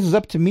ground rises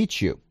up to meet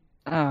you.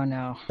 Oh,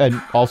 no.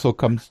 And also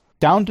comes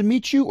down to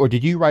meet you, or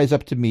did you rise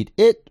up to meet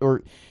it?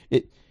 Or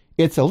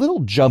it's a little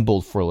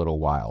jumbled for a little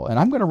while. And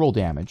I'm going to roll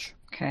damage.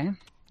 Okay.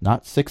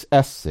 Not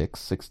 6s6,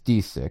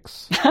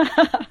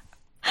 6d6.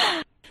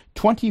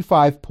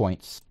 25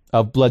 points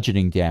of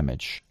bludgeoning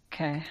damage.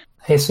 Okay.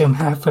 I assume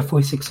half if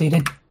we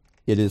succeeded.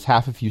 It is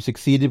half if you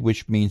succeeded,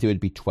 which means it would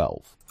be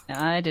 12.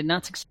 I did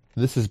not succeed.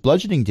 This is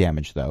bludgeoning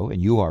damage, though,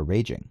 and you are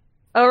raging.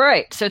 Oh,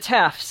 right. So it's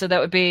half. So that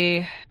would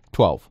be...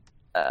 12.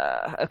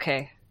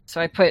 Okay. So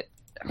I put...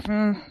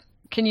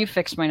 can you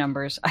fix my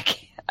numbers?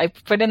 I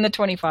put in the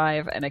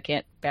 25, and I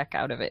can't back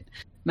out of it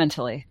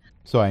mentally.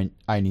 So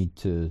I need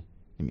to...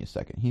 Give me a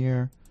second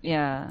here.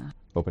 Yeah.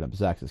 Open up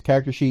Zax's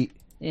character sheet.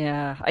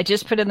 Yeah. I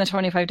just put in the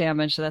 25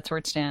 damage, so that's where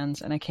it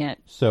stands, and I can't...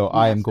 So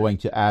I am going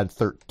to add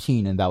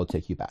 13, and that will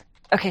take you back.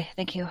 Okay,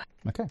 thank you.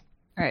 Okay. All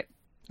right.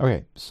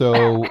 Okay,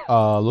 so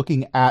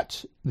looking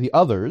at the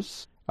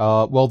others,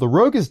 well, the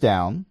rogue is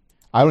down.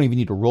 I don't even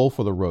need to roll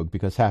for the rogue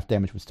because half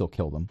damage would still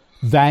kill them.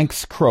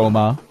 Thanks,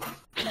 Chroma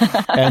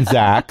and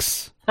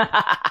Zax.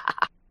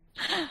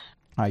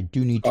 I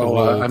do need to roll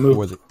I for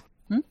moved.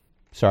 the...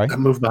 Sorry? I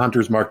moved the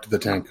hunter's mark to the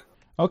tank.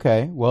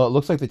 Okay, well, it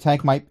looks like the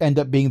tank might end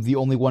up being the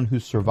only one who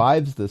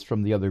survives this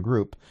from the other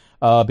group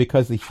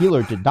because the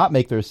healer did not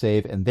make their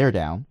save and they're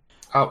down.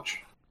 Ouch.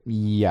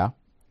 Yeah.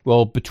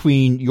 Well,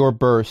 between your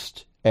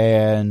burst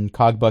and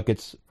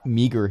Cogbucket's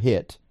meager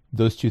hit,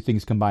 those two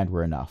things combined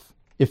were enough.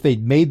 If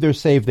they'd made their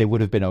save, they would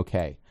have been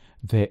okay.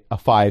 A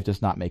 5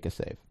 does not make a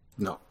save.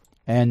 No.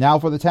 And now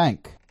for the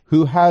tank,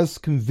 who has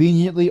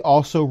conveniently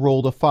also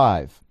rolled a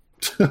 5.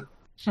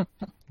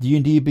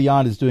 D&D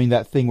Beyond is doing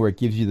that thing where it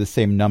gives you the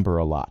same number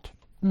a lot.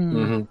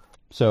 Mm-hmm.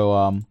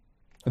 So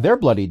they're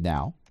bloodied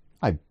now.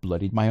 I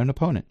bloodied my own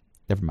opponent.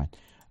 Never mind.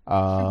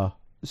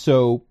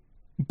 So,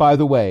 by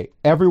the way,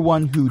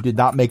 everyone who did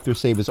not make their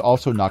save is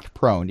also knocked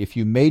prone. If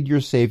you made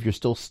your save, you're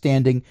still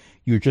standing.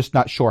 You're just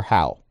not sure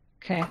how.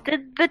 Okay.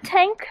 Did the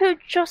tank who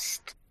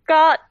just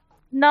got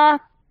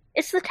knocked...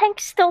 Is the tank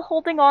still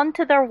holding on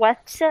to their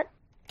wetsuit?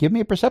 Give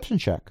me a perception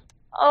check.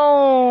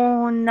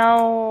 Oh,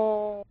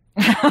 no.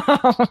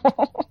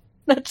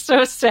 That's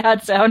so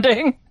sad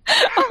sounding.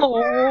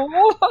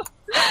 Oh.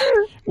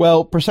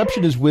 Well,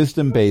 perception is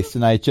wisdom based,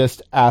 and I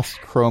just asked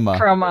Chroma.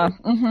 Chroma.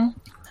 Mm-hmm.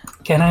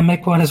 Can I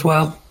make one as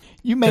well?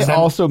 You may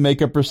also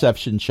make a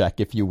perception check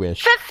if you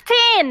wish.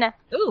 15!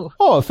 Ooh.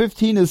 Oh, a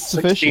 15 is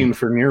 16 sufficient.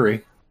 for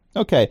Neri.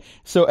 Okay,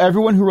 so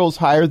everyone who rolls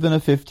higher than a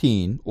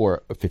 15,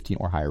 or a 15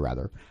 or higher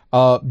rather,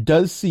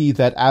 does see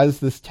that as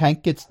this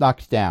tank gets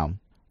knocked down,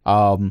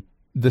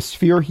 the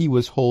sphere he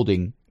was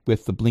holding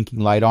with the blinking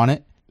light on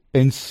it,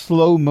 in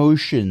slow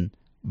motion,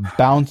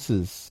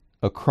 bounces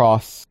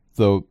across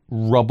the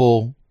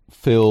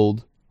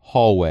rubble-filled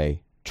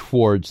hallway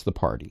towards the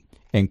party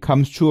and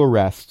comes to a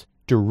rest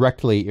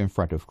directly in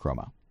front of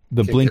Chroma.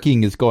 The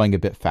blinking is going a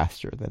bit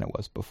faster than it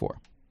was before.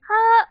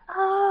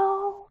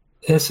 Uh-oh.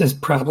 This is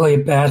probably a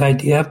bad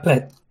idea,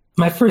 but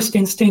my first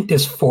instinct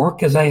is 4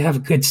 because I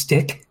have good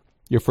stick.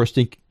 Your first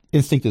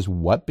instinct is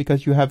what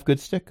because you have good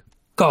stick?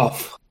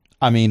 Golf.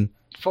 I mean...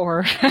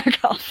 4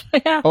 golf.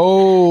 Yeah.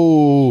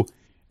 Oh,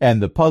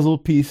 and the puzzle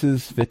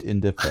pieces fit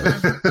into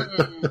place.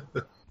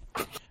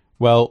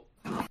 Well,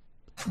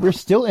 we're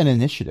still in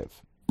initiative.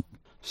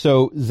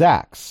 So,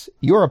 Zax,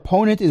 your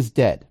opponent is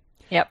dead.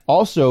 Yep.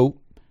 Also,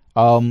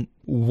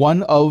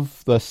 one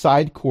of the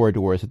side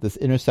corridors that this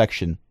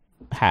intersection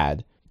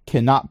had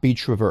cannot be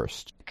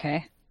traversed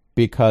Okay.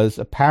 because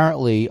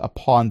apparently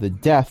upon the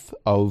death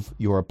of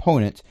your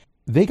opponent,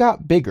 they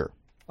got bigger.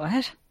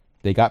 What?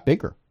 They got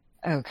bigger.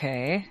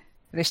 Okay.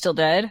 Are they still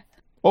dead?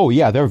 Oh,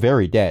 yeah, they're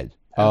very dead.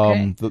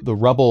 Okay. The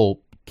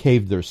rubble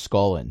caved their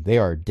skull in. They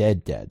are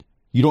dead.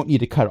 You don't need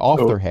to cut off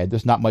their head.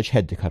 There's not much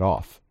head to cut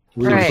off.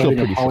 We're Right. fighting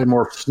a Pretty sure.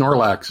 polymorph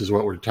Snorlax is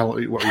what we're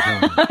telling me.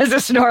 There's a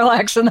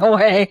Snorlax in the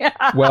way.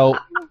 Well,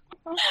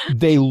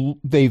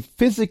 they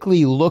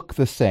physically look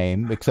the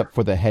same, except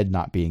for the head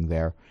not being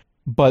there.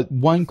 But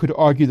one could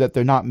argue that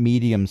they're not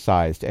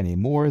medium-sized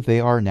anymore. They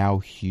are now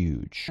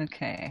huge.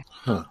 Okay.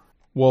 Huh.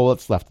 Well,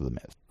 what's left of them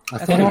is. I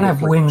They thought don't it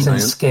have looked like wings a and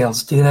giant.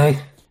 scales, do they?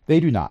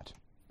 They do not.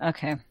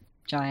 Okay.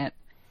 Giant.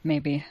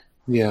 Maybe.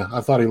 Yeah,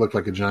 I thought he looked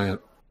like a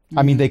giant.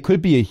 I mean, they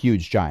could be a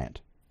huge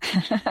giant.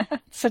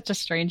 Such a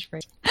strange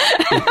phrase.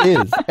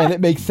 It is. And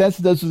it makes sense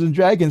in Dungeons and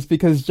Dragons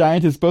because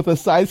giant is both a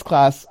size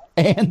class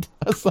and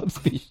a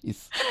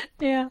subspecies.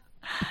 Yeah.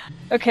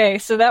 Okay,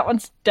 so that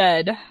one's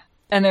dead.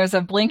 And there's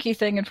a blinky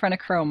thing in front of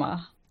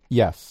Chroma.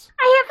 Yes.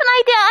 I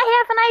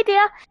have an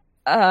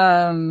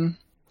idea.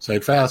 Say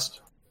it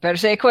fast. Better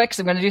say it quick, 'cause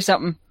I'm going to do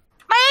something.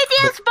 My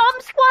idea is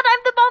bomb squad. I'm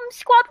the bomb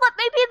squad. Let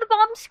me be the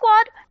bomb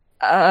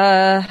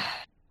squad.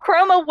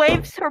 Chroma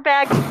waves her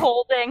bag of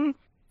holding.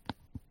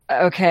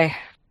 Okay.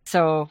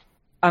 So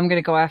I'm going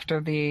to go after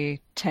the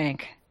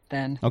tank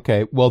then.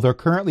 Okay. Well, they're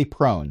currently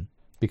prone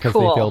because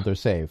Cool. they failed their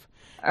save.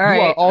 All right.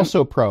 You are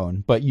also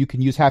prone, but you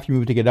can use half your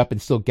move to get up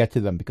and still get to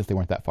them because they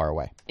weren't that far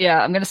away.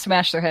 Yeah, I'm going to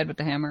smash their head with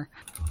the hammer.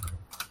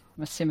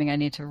 I'm assuming I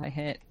need to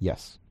hit.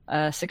 Yes.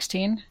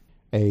 16?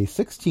 A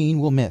 16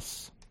 will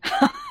miss.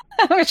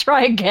 I'm going to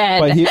try again.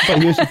 But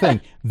here's the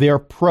thing. They're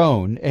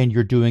prone and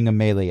you're doing a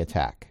melee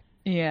attack.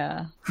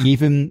 Yeah.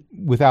 Even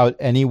without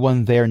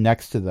anyone there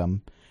next to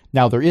them.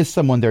 Now, there is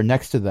someone there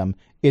next to them.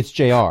 It's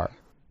JR,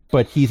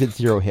 but he's at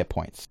 0 hit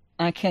points.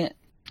 I can't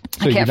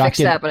So you're fix not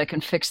getting- that, but I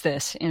can fix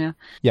this, you know?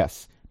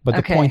 Yes, but the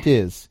Okay. point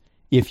is,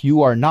 if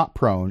you are not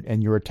prone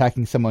and you're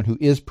attacking someone who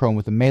is prone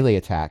with a melee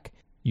attack,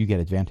 you get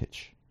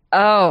advantage.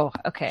 Oh,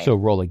 okay. So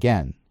roll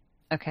again.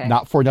 okay.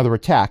 Not for another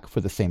attack, for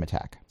the same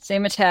attack.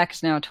 Same attack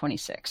is now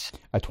 26.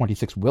 A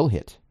 26 will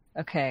hit.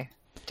 Okay.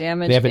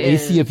 Damage They have an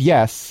is... AC of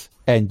yes,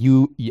 and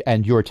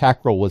your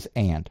attack roll was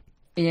and.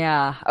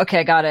 Yeah.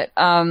 Okay, got it.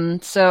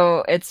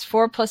 So it's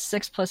 4 plus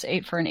 6 plus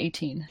 8 for an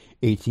 18.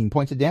 18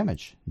 points of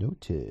damage.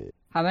 Noted.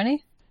 How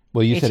many?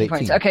 Well, you said 18.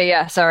 points. Okay,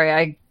 yeah.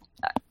 Sorry,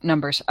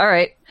 numbers. All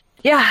right.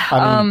 Yeah.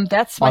 I mean,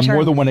 that's my On turn.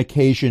 more than one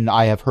occasion,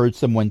 I have heard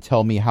someone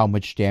tell me how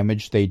much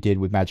damage they did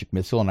with Magic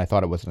Missile, and I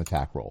thought it was an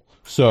attack roll.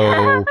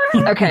 So,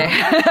 Okay.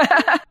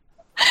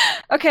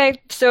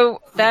 Okay,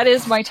 so that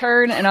is my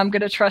turn, and I'm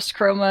going to trust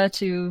Chroma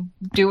to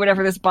do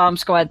whatever this bomb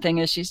squad thing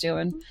is she's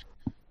doing.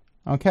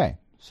 okay.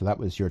 So that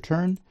was your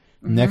turn.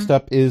 Mm-hmm. Next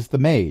up is the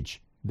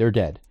mage. They're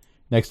dead.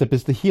 Next up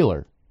is the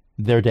healer.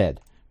 They're dead.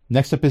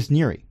 Next up is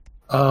Neri.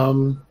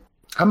 I'm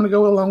going to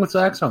go along with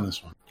Zax on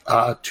this one.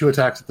 2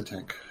 attacks at the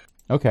tank.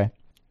 Okay.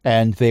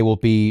 And they will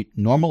be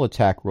normal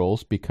attack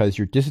rolls because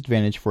your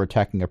disadvantage for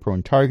attacking a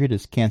prone target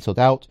is canceled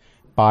out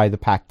by the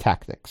pack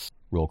tactics.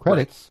 Roll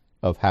credits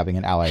of having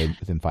an ally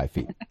within 5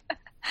 feet.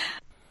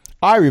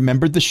 I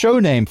remembered the show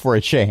name for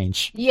a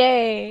change.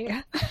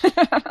 Yay!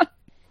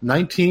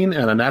 19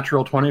 and a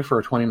natural 20 for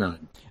a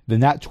 29. The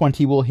nat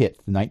 20 will hit.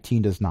 The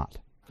 19 does not.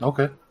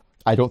 Okay.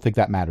 I don't think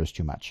that matters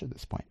too much at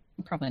this point.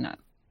 Probably not.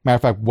 Matter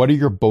of fact, what are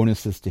your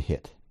bonuses to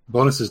hit?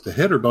 Bonuses to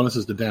hit or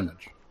bonuses to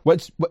damage?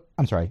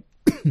 I'm sorry.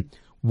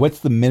 What's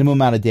the minimum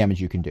amount of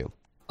damage you can do?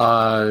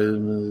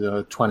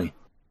 20.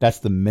 That's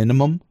the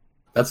minimum?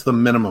 That's the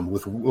minimum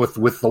with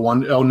the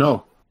one. Oh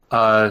no,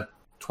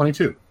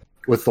 22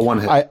 with the one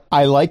hit.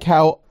 I like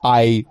how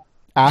I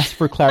asked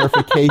for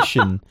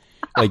clarification.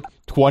 Like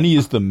 20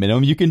 is the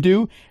minimum you can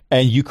do,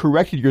 and you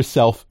corrected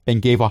yourself and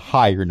gave a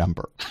higher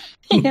number.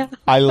 Yeah.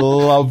 I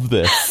love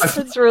this.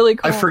 That's really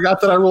cool. I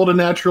forgot that I rolled a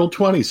natural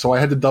 20, so I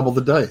had to double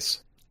the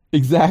dice.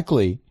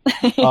 Exactly.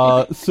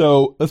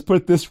 So let's put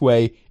it this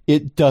way.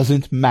 It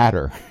doesn't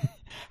matter.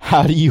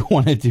 How do you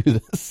want to do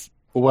this?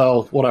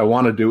 Well, what I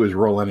want to do is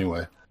roll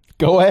anyway.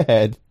 Go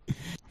ahead.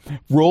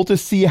 Roll to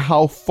see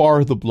how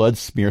far the blood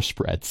smear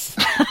spreads.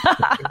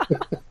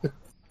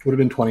 Would have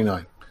been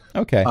 29.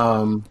 Okay.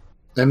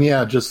 And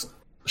yeah, just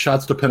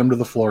shots to pin him to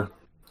the floor.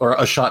 Or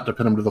a shot to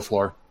pin him to the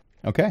floor.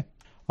 Okay.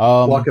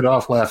 Walk it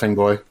off, laughing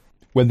boy.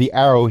 When the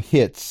arrow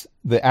hits,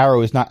 the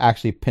arrow is not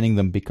actually pinning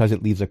them because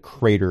it leaves a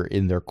crater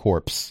in their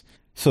corpse.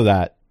 So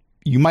that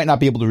you might not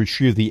be able to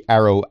retrieve the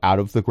arrow out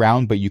of the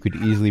ground, but you could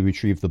easily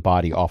retrieve the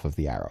body off of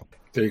the arrow.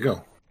 There you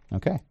go.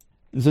 Okay.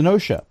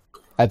 Zenosha.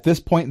 At this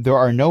point, there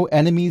are no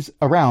enemies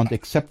around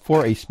except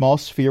for a small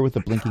sphere with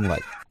a blinking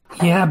light.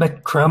 Yeah,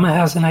 but Chroma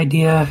has an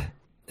idea.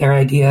 Their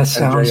idea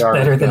sounds JR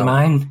better than no.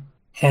 mine.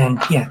 And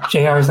yeah,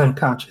 JR is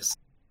unconscious.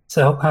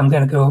 So I'm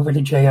going to go over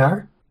to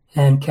JR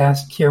and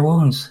cast Cure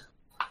Wounds.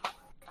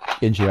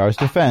 In JR's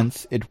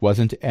defense, it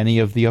wasn't any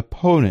of the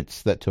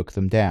opponents that took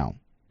them down.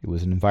 It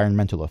was an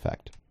environmental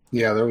effect.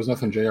 Yeah, there was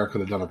nothing JR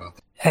could have done about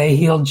that. I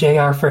healed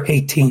JR for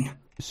 18.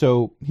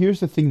 So here's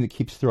the thing that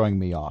keeps throwing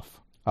me off.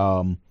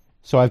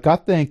 So I've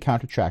got the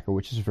encounter tracker,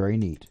 which is very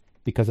neat,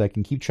 because I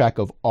can keep track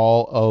of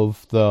all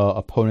of the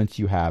opponents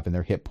you have and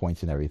their hit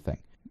points and everything.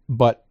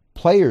 But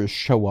players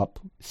show up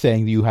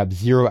saying that you have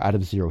 0 out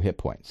of 0 hit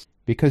points,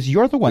 because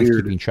you're the ones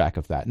Weird. keeping track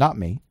of that, not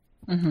me.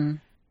 Mm-hmm.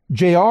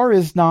 JR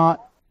is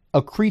not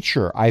a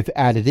creature I've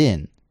added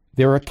in.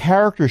 They're a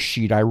character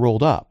sheet I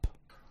rolled up.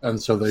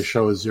 And so they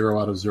show a 0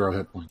 out of 0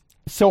 hit point.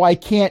 So I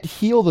can't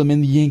heal them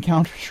in the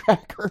encounter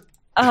tracker.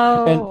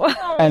 Oh.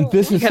 And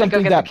this You is gotta something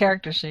go get that... the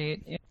character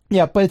sheet. Yeah.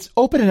 Yeah, but it's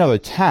open another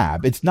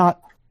tab. It's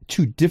not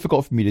too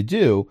difficult for me to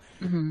do.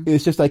 Mm-hmm.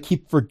 It's just I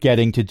keep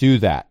forgetting to do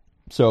that.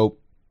 So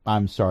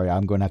I'm sorry,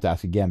 I'm going to have to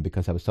ask again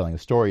because I was telling a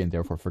story and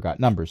therefore forgot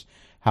numbers.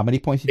 How many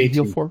points did you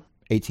heal 18. for?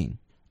 18.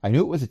 I knew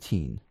it was a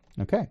teen.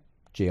 Okay.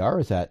 JR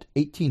is at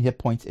 18 hit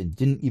points and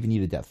didn't even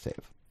need a death save.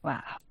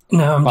 Wow.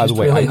 No, I'm By just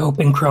the way, really I-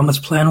 hoping Chroma's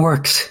plan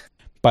works.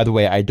 By the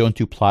way, I don't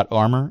do plot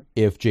armor.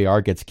 If JR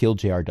gets killed,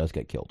 JR does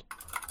get killed.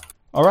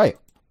 All right.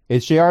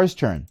 It's JR's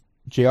turn.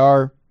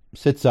 JR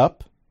sits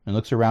up and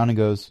looks around and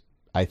goes,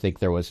 I think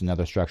there was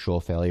another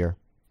structural failure.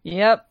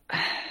 Yep.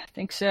 I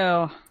think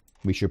so.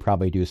 We should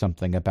probably do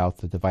something about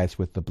the device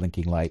with the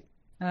blinking light.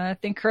 I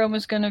think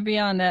Chroma's going to be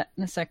on that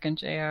in a second,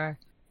 JR.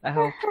 I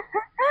hope.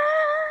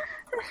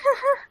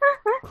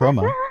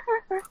 Chroma,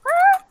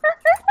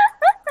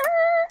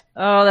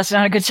 Oh, that's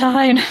not a good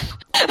sign.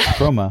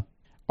 Chroma,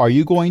 are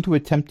you going to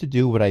attempt to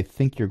do what I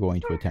think you're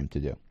going to attempt to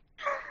do?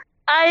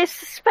 I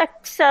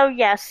suspect so,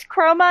 yes.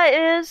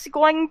 Chroma is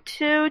going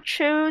to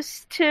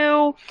choose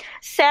to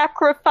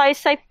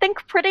sacrifice, I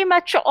think, pretty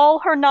much all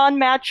her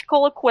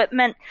non-magical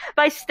equipment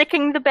by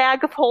sticking the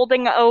bag of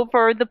holding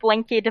over the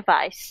blinky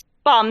device.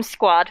 Bomb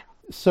squad.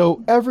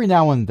 So every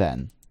now and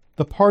then,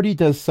 the party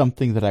does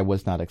something that I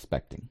was not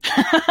expecting.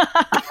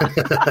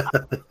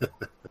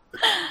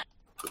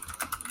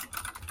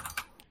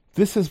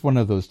 This is one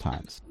of those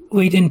times.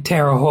 We didn't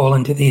tear a hole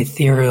into the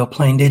ethereal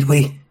plane, did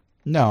we?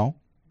 No,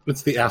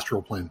 It's the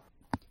astral plane.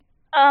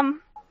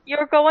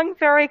 You're going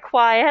very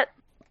quiet.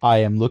 I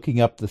am looking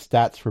up the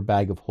stats for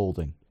bag of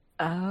holding.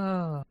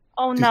 Oh,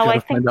 Oh He's no, got I to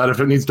think find out if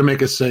it needs to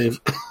make a save.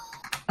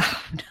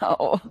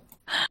 no.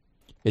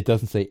 It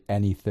doesn't say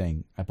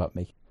anything about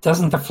making...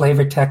 Doesn't the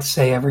flavor text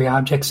say every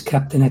object's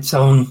kept in its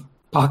own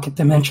pocket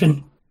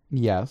dimension?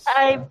 Yes,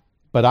 I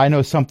but I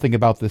know something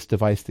about this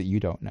device that you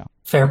don't know.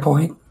 Fair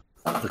point.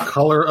 The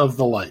color of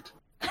the light.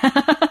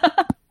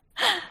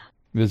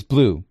 It was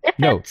blue. If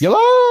No, it's- yellow!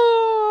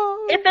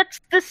 if it's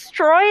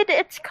destroyed,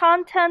 its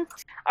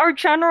contents are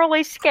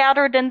generally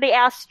scattered in the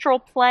astral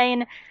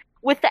plane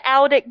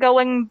without it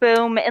going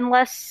boom,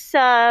 unless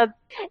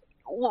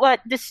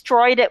what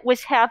destroyed it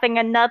was having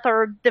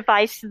another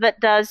device that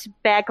does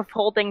bag of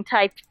holding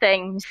type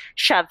things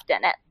shoved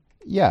in it.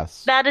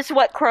 Yes. That is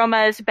what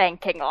Chroma is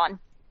banking on.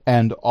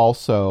 And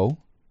also,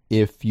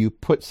 if you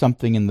put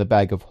something in the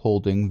bag of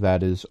holding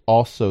that is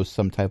also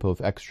some type of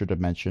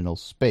extra-dimensional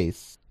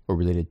space or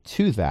related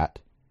to that,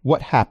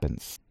 what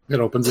happens? It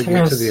opens a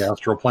gate to the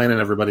astral plane and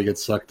everybody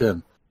gets sucked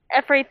in.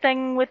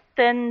 Everything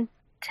within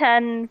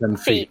 10 10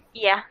 feet.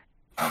 Yeah.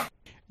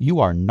 You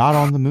are not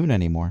on the moon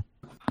anymore.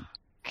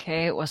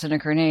 Okay, it wasn't a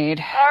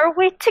grenade. Are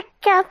we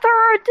together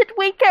or did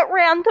we get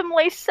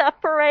randomly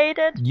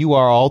separated? You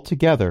are all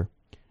together,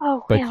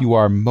 Oh, but well. you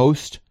are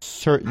most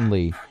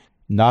certainly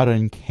not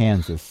in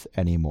Kansas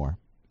anymore.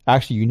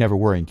 Actually, you never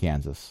were in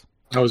Kansas.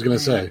 I was going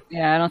to say,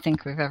 Yeah, I don't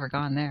think we've ever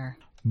gone there.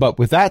 But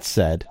with that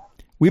said,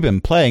 we've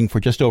been playing for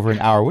just over an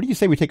hour. What do you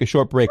say we take a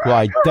short break while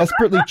I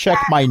desperately check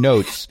my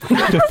notes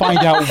to find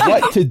out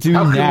what to do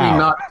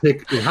now?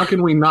 how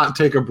can we not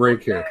take a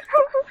break here?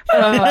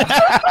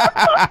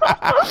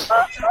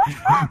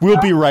 We'll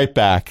be right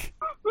back.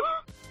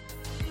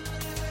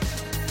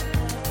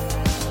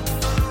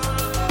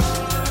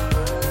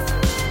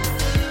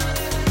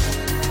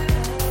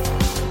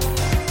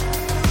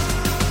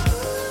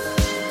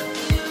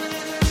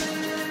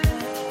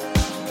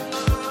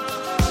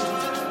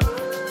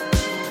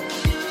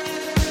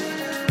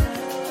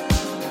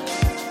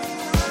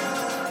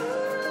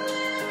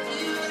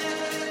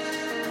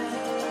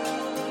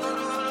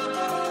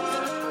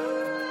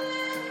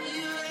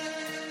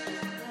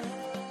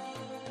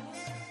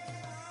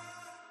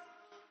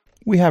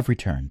 we have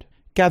returned.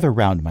 Gather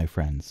round, my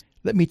friends.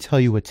 Let me tell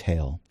you a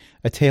tale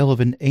of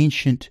an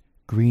ancient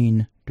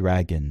green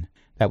dragon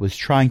that was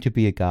trying to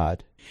be a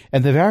god,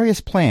 and the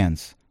various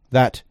plans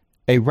that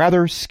a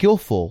rather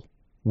skillful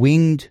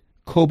winged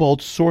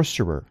kobold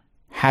sorcerer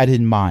had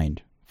in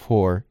mind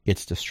for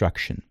its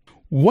destruction.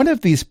 One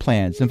of these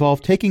plans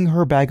involved taking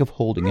her bag of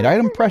holding, an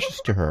item precious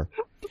to her,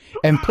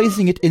 and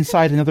placing it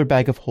inside another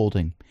bag of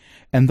holding,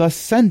 and thus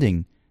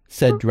sending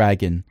said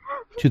dragon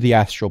to the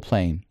astral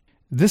plane.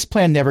 This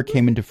plan never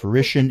came into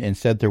fruition.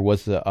 Instead, there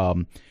was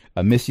a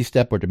misty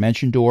step or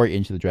dimension door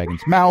into the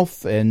dragon's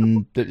mouth,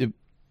 and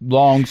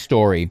long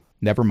story,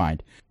 never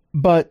mind.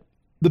 But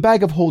the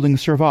bag of holding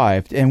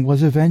survived and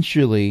was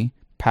eventually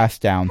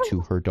passed down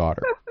to her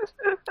daughter.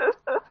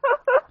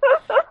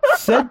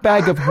 Said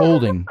bag of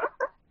holding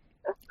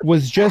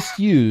was just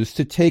used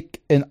to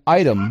take an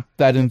item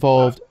that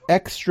involved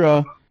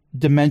extra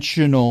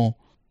dimensional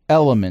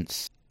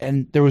elements,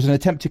 and there was an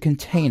attempt to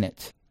contain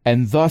it.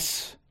 And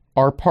thus,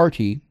 our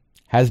party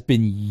has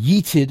been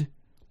yeeted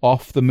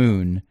off the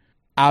moon,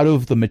 out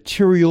of the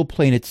material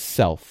plane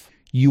itself.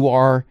 You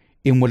are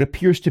in what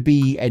appears to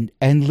be an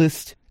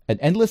endless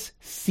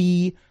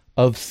sea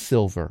of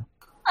silver.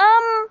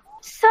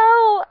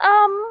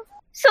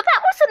 So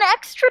that was an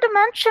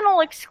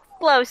extra-dimensional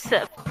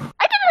explosive.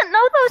 I didn't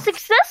know those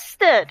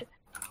existed.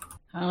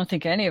 I don't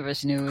think any of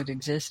us knew it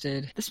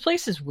existed. This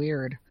place is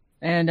weird.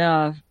 And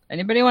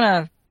anybody want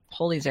to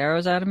pull these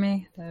arrows out of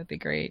me? That would be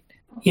great.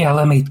 Yeah,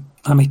 let me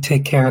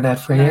take care of that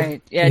for you. All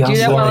right. Yeah, do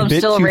that while I'm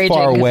still raging,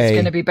 because it's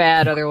going to be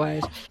bad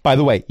otherwise. By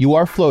the way, you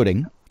are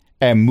floating,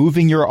 and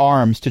moving your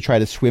arms to try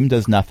to swim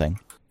does nothing.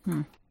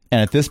 And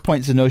at this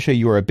point, Zenosha,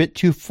 you are a bit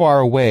too far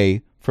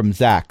away from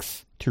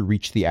Zax to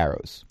reach the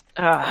arrows.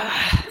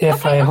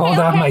 If I hold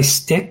out my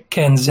stick,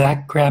 can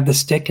Zach grab the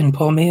stick and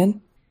pull me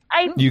in?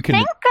 I think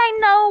I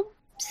know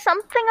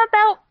something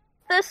about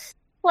this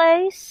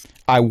place.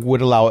 I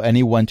would allow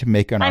anyone to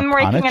make an Arcana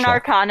check. I'm making an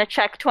Arcana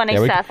check,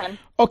 27.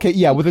 Okay,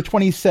 yeah, with a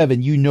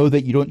 27, you know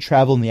that you don't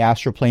travel in the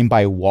astral plane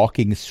by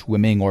walking,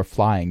 swimming, or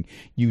flying.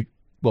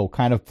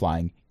 Kind of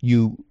flying.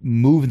 You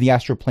move in the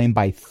astral plane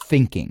by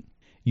thinking.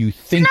 You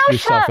think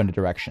yourself in a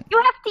direction.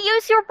 You have to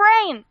use your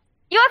brain.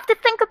 You have to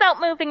think about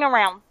moving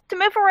around. To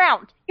move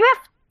around, you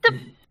have to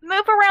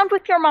move around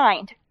with your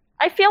mind.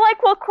 I feel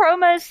like while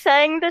Chroma is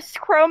saying this,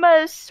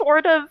 Chroma is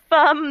sort of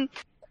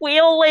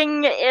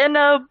wheeling in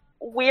a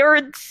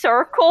weird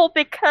circle,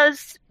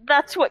 because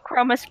that's what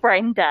Chroma's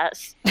brain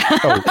does.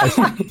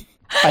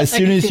 As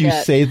soon as you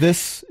say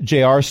this,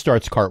 JR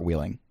starts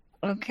cartwheeling.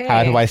 Okay.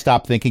 How do I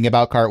stop thinking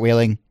about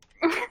cartwheeling?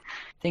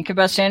 Think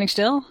about standing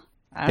still?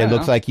 It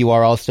looks like you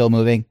are all still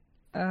moving.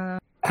 I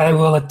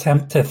will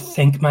attempt to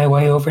think my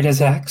way over to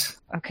Zax.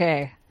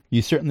 Okay.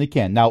 You certainly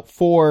can. Now,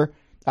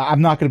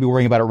 I'm not going to be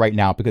worrying about it right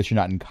now because you're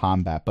not in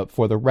combat, but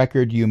for the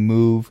record, you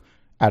move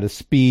at a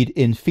speed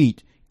in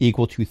feet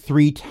equal to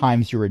 3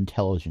 times your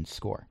intelligence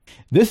score.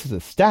 This is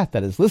a stat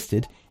that is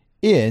listed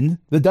in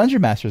the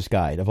Dungeon Master's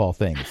Guide, of all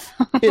things.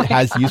 It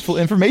has useful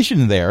information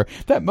in there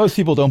that most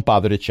people don't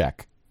bother to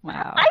check.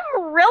 Wow.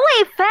 I'm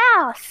really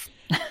fast.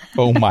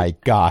 Oh my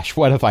gosh,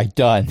 what have I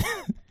done?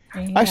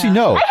 Yeah. Actually,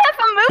 no. I have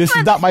a movement This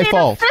is not my speed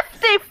fault. of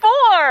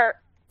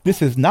 54.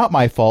 This is not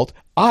my fault.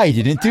 I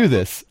didn't do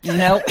this.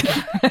 Nope.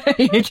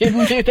 You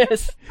didn't do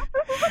this.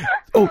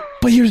 Oh,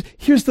 but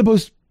here's the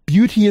most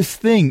beauteous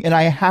thing, and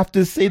I have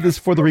to say this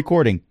for the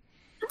recording.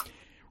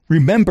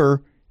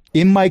 Remember,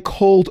 in my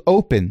cold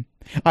open,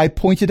 I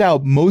pointed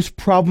out most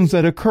problems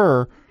that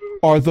occur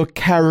are the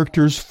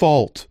character's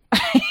fault.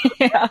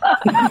 Yeah.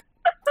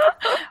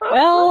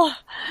 Well,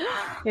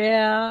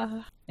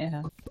 yeah.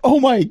 Oh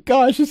my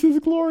gosh, this is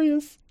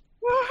glorious.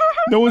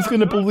 No one's going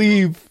to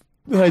believe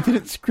that I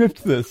didn't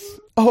script this.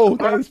 Oh,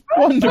 that is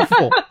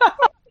wonderful.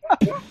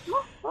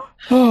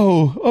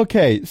 Oh,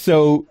 okay.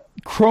 So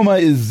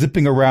Chroma is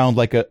zipping around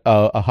like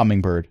a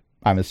hummingbird,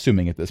 I'm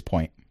assuming at this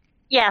point.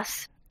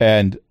 Yes.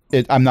 And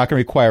I'm not going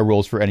to require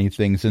rolls for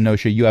anything.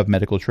 Zenosha, you have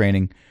medical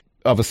training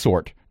of a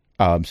sort.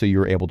 So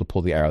you're able to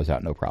pull the arrows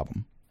out, no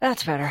problem.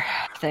 That's better.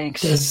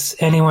 Thanks. Does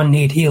anyone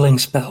need healing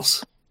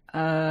spells?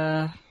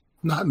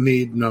 Not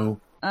need, no.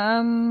 I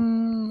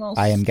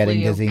am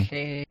getting dizzy.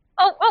 Okay.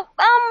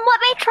 Let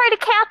me try to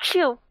catch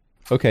you.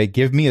 Okay,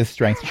 give me a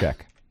strength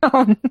check.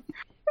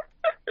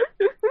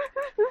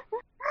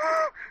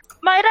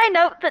 Might I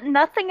note that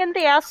nothing in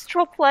the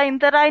astral plane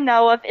that I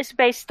know of is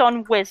based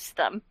on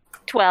wisdom.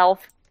 12.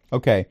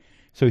 Okay,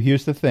 so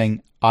here's the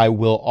thing. I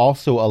will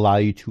also allow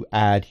you to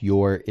add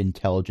your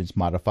intelligence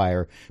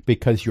modifier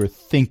because you're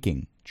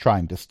thinking,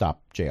 trying to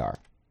stop JR.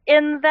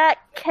 In that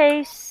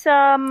case,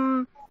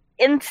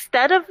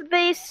 instead of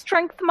the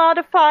strength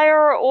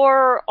modifier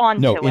or onto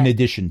it? No, in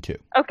addition to.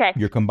 Okay.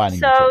 You're combining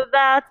the So two.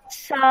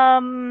 that's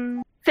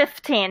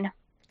 15.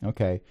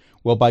 Okay.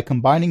 Well, by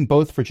combining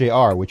both for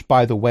JR, which,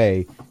 by the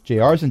way,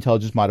 JR's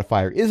intelligence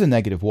modifier is a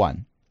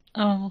 -1.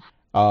 Oh.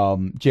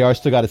 JR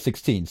still got a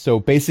 16. So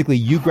basically,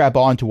 you grab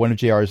onto one of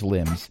JR's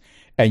limbs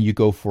and you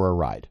go for a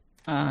ride.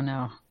 Oh,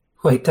 no.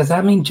 Wait, does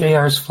that mean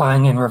JR's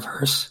flying in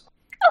reverse?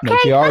 Okay, No,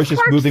 JR that is just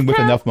works moving with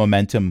too. enough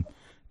momentum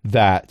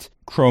that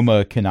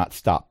Chroma cannot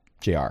stop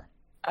JR.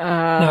 No,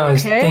 I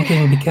was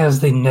thinking because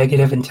the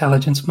negative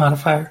intelligence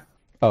modifier.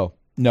 Oh,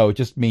 no, it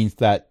just means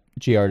that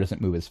JR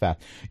doesn't move as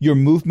fast. Your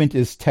movement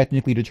is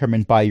technically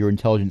determined by your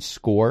intelligence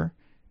score,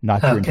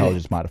 not your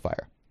intelligence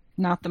modifier.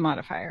 Not the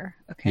modifier.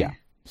 Okay. Yeah.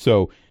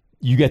 So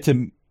you get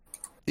to,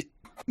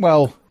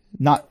 well,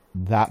 not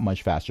that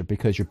much faster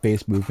because your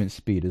base movement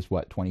speed is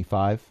what,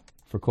 25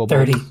 for kobolds?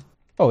 30.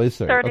 Oh, it's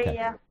 30. 30, Okay.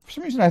 yeah. For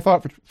some reason, I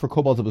thought for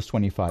kobolds it was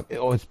 25.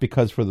 Oh, it's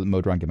because for the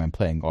Modron game I'm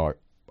playing,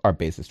 our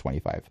base is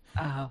 25.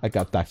 Oh. I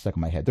got that stuck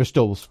in my head. They're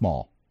still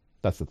small.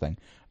 That's the thing.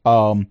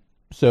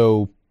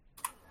 So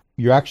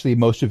you're actually,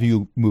 most of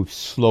you move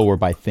slower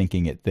by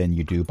thinking it than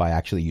you do by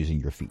actually using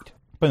your feet.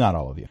 But not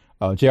all of you.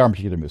 JR in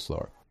particular moves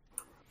slower.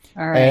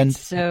 All right. And-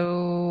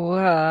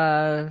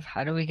 So,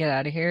 how do we get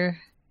out of here?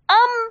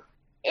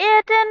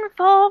 It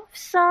involves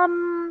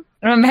some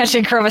I'm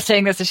imagining Chroma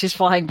saying this as she's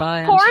flying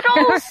by.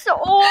 portals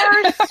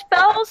or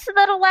spells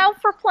that allow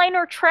for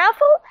planar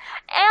travel,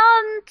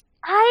 and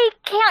I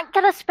can't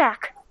get us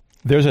back.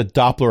 There's a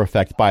Doppler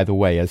effect, by the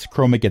way, as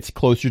Chroma gets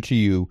closer to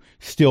you,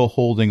 still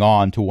holding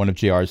on to one of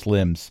JR's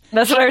limbs.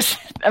 That's what I was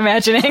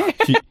imagining.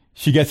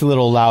 She gets a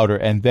little louder,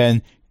 and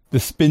then the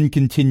spin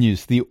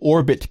continues, the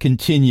orbit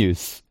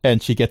continues,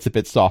 and she gets a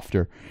bit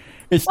softer.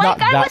 It's Like,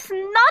 not I that. was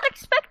not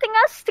expecting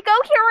us to go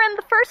here in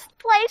the first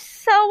place,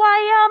 so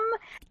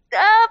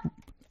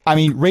I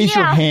mean, raise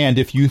your Yeah. hand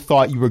if you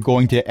thought you were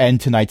going to end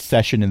tonight's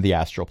session in the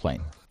astral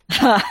plane.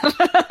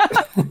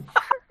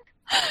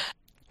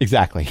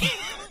 Exactly.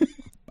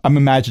 I'm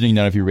imagining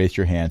none of you raised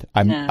your hand.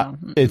 No.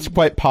 It's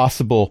quite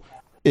possible.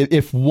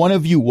 If one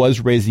of you was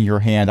raising your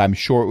hand, I'm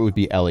sure it would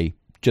be Ellie,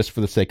 just for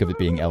the sake of it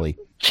being Ellie.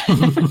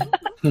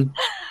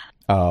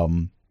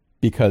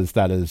 Because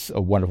that is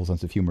a wonderful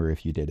sense of humor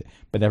if you did it.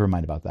 But never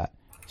mind about that.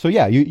 So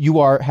yeah, you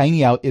are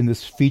hanging out in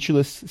this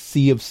featureless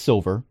sea of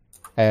silver,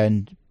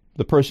 and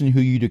the person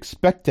who you'd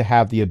expect to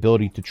have the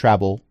ability to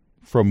travel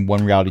from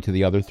one reality to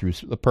the other through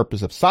the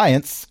purpose of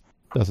science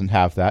doesn't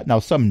have that. Now,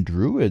 some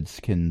druids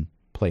can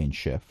plane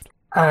shift.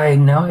 I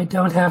know I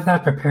don't have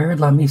that prepared.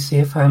 Let me see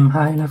if I'm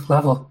high enough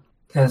level.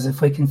 Because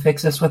if we can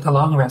fix this with a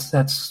long rest,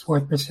 that's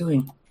worth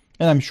pursuing.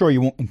 And I'm sure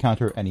you won't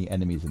encounter any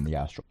enemies in the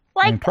astral.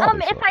 I mean, like,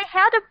 probably if so. I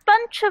had a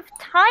bunch of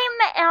time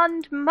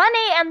and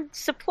money and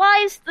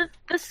supplies,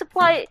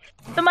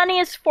 the money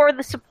is for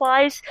the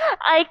supplies,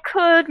 I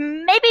could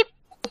maybe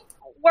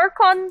work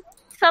on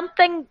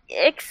something,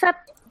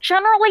 except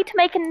generally to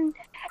make an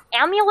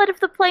amulet of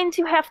the planes,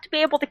 you have to be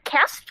able to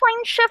cast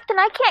plane shift, and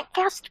I can't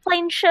cast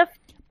plane shift.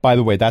 By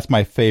the way, that's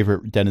my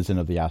favorite denizen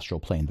of the astral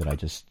plane that I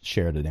just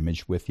shared an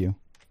image with you.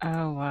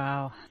 Oh,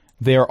 wow.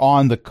 They're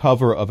on the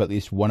cover of at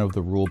least one of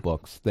the rule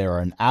books. They're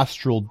an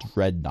astral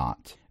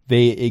dreadnought.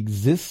 They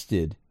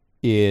existed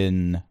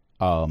in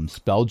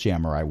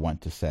Spelljammer, I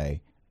want to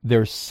say.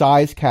 Their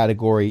size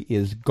category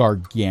is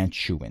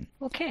gargantuan.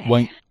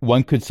 Okay.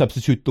 One could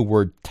substitute the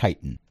word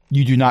Titan.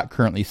 You do not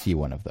currently see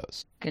one of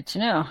those. Good to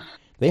know.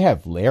 They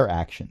have lair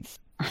actions.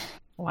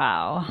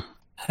 Wow.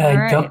 I All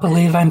right. don't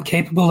believe I'm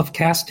capable of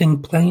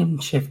casting plane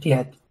shift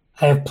yet.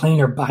 I have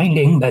planar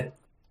binding, but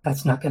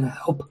that's not going to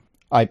help.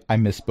 I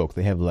misspoke.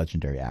 They have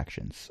legendary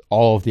actions.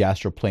 All of the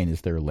astral plane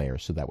is their lair,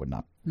 so that would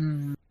not...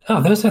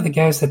 Oh, those are the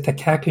guys that the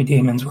Kaku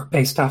demons were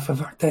based off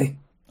of, aren't they?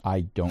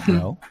 I don't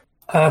know.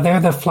 They're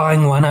the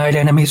flying one-eyed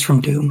enemies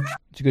from Doom.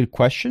 It's a good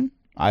question.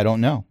 I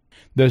don't know.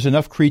 There's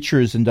enough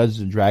creatures in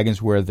Dungeons &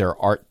 Dragons where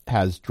their art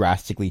has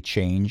drastically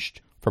changed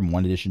from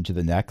one edition to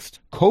the next.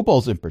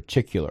 Kobolds in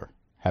particular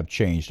have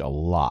changed a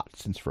lot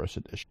since first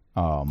edition.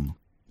 And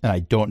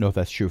I don't know if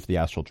that's true for the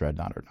Astral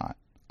Dreadnought or not.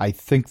 I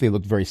think they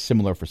looked very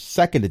similar for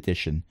second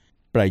edition,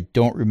 but I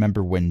don't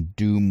remember when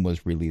Doom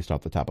was released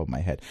off the top of my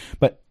head.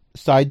 But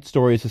side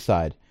stories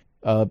aside,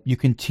 you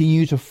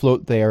continue to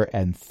float there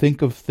and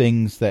think of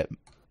things that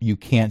you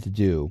can't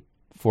do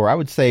for, I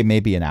would say,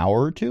 maybe an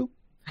hour or two.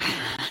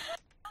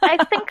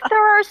 I think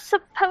there are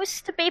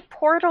supposed to be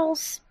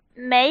portals,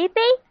 maybe?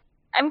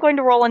 I'm going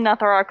to roll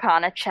another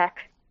Arcana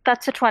check.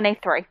 That's a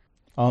 23.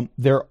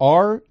 There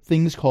are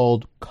things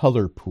called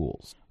color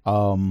pools.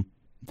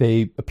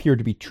 They appear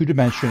to be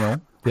two-dimensional.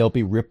 They'll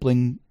be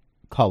rippling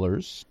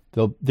colors.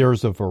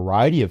 There's a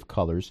variety of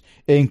colors,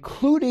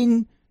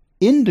 including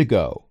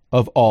indigo,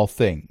 of all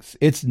things.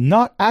 It's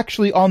not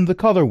actually on the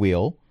color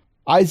wheel.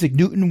 Isaac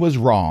Newton was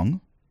wrong.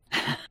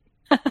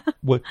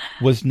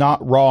 Was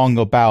not wrong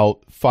about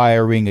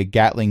firing a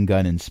Gatling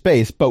gun in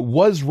space, but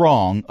was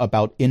wrong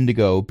about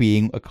indigo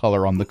being a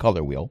color on the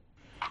color wheel.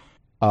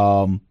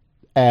 And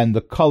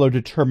the color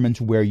determines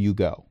where you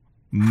go.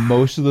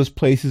 Most of those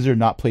places are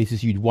not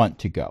places you'd want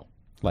to go,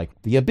 like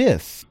the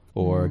Abyss,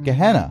 or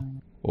Gehenna,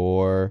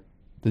 or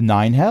the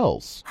Nine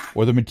Hells,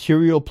 or the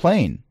Material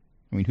Plane.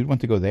 I mean, who'd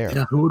want to go there?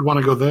 Yeah, who would want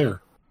to go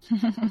there?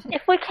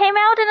 If we came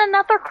out in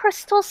another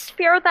crystal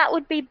sphere, that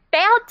would be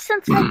bad,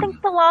 since I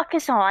think the lock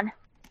is on.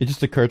 It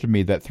just occurred to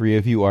me that three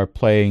of you are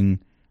playing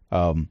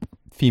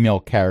female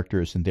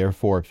characters, and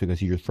therefore,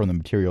 because you're from the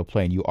Material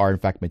Plane, you are in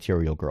fact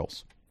material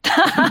girls.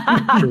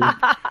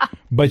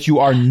 But you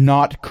are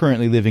not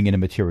currently living in a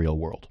material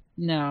world.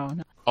 No.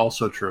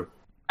 Also true.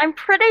 I'm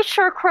pretty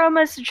sure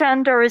Chroma's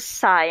gender is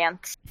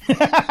science.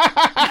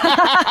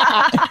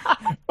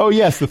 Oh,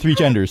 yes, the 3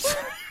 genders.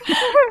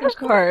 Of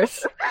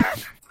course.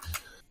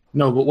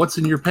 No, but what's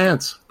in your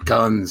pants?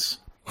 Guns.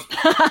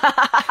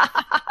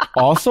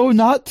 Also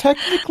not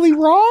technically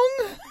wrong?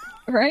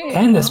 Right.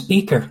 And the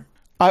speaker.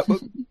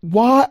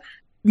 What?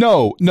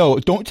 No,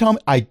 don't tell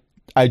me.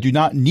 I do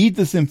not need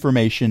this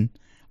information.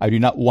 I do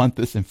not want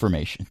this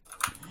information.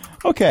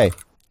 Okay,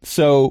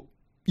 so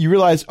you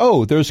realize,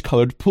 oh, there's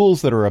colored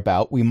pools that are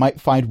about. We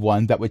might find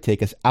one that would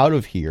take us out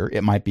of here.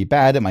 It might be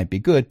bad, it might be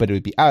good, but it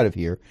would be out of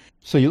here.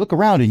 So you look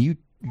around and you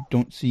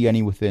don't see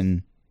any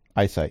within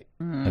eyesight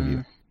of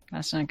you.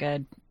 That's not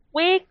good.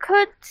 We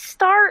could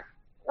start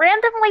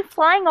randomly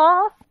flying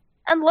off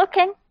and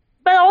looking,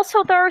 but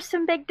also there are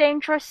some big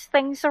dangerous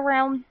things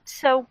around,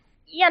 so,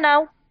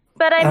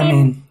 But I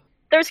mean,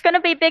 there's going to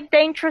be big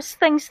dangerous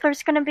things,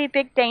 there's going to be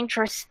big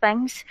dangerous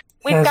things.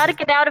 We've got to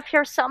get out of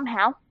here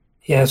somehow.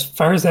 Yeah, as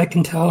far as I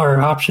can tell,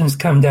 our options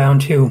come down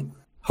to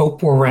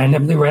hope we're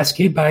randomly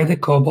rescued by the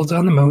kobolds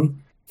on the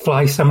moon,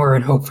 fly somewhere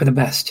and hope for the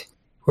best.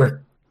 We're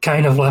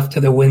kind of left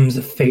to the whims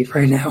of fate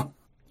right now.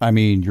 I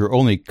mean, you're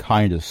only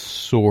kind of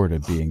sort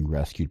of being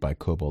rescued by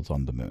kobolds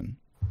on the moon.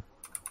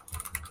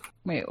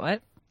 Wait,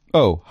 what?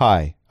 Oh,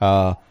 hi.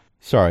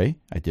 Sorry,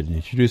 I didn't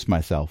introduce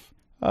myself.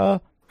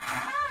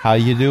 How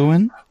you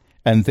doing?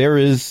 And there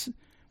is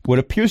what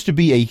appears to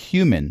be a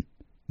human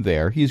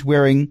there. He's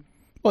wearing,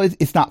 well,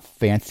 it's not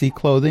fancy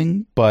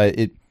clothing, but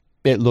it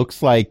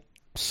looks like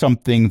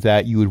something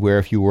that you would wear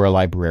if you were a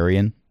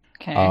librarian.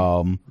 Okay.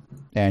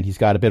 And he's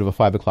got a bit of a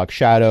 5 o'clock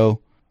shadow,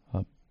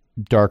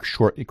 dark,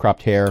 short,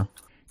 cropped hair.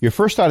 Your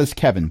first thought is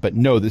Kevin, but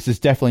no, this is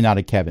definitely not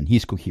a Kevin.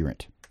 He's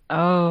coherent.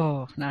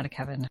 Oh, not a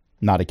Kevin.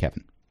 Not a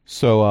Kevin.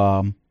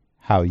 So,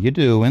 how you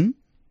doing?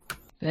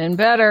 Been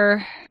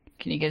better.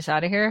 Can you get us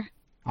out of here?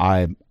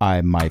 I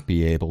might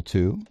be able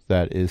to.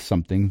 That is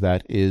something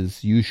that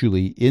is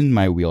usually in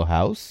my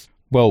wheelhouse.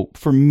 Well,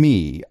 for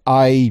me,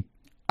 I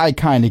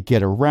kind of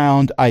get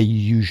around. I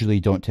usually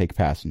don't take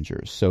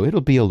passengers, so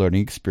it'll be a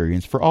learning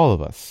experience for all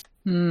of us.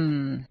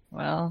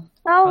 Well,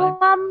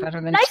 better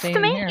than nice staying to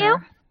meet here. you.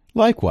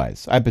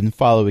 Likewise, I've been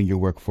following your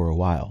work for a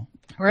while.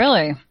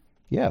 Really?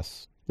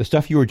 Yes. The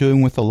stuff you were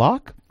doing with the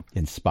lock?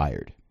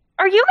 Inspired.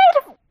 Are you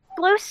made of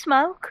blue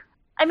smoke?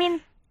 I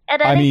mean,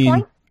 at any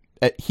point?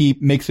 He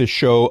makes a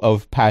show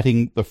of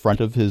patting the front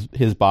of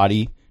his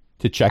body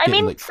to check it. I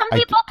mean, some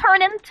people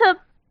turn into...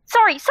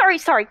 Sorry.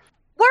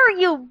 Were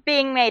you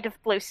being made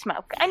of blue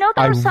smoke? I know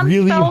there are some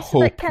really spells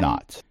hope that can...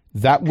 not.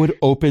 That would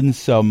open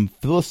some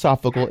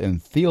philosophical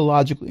and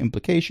theological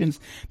implications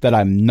that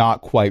I'm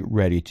not quite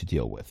ready to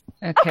deal with.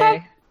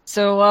 Okay.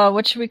 So,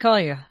 what should we call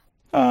you?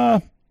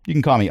 You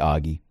can call me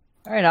Augie.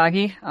 All right,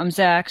 Augie. I'm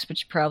Zax, but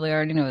you probably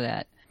already know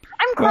that.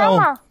 I'm Chroma.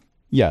 Well,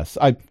 yes,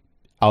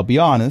 I'll be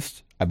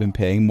honest. I've been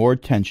paying more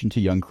attention to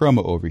young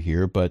Chroma over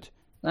here, but...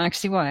 I can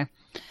see why.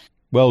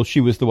 Well,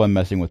 she was the one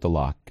messing with the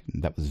lock,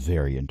 and that was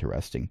very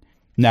interesting.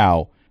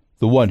 Now,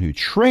 the one who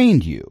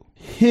trained you,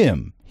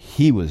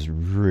 he was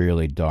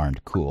really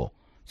darned cool.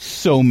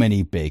 So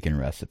many bacon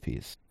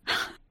recipes.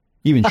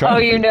 Even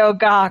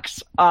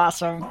Gox.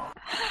 Awesome.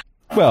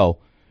 Well,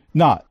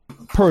 not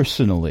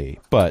personally,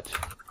 but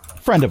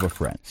friend of a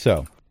friend.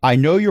 So, I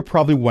know you're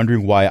probably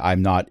wondering why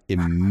I'm not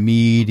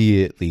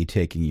immediately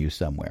taking you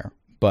somewhere,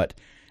 but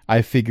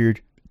I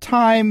figured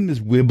time is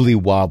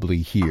wibbly-wobbly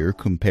here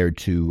compared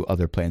to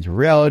other planes of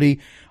reality.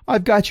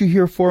 I've got you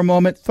here for a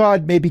moment, thought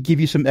I'd maybe give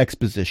you some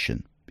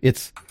exposition.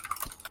 It's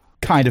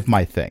kind of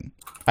my thing.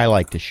 I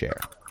like to share.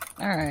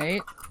 All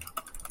right.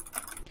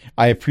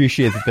 I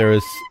appreciate that there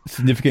is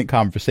significant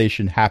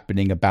conversation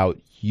happening about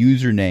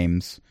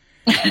usernames.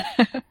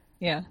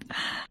 Yeah.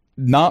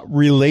 Not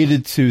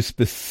related to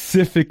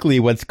specifically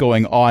what's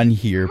going on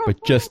here,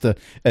 but just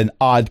an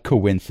odd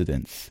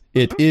coincidence.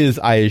 It is,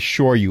 I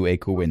assure you, a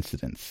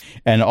coincidence.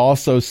 And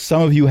also,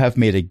 some of you have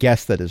made a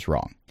guess that is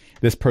wrong.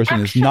 This person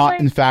is not,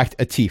 in fact,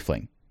 a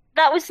tiefling.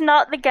 That was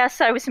not the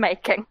guess I was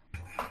making.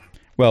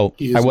 Well,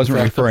 He is, I in wasn't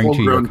fact, a referring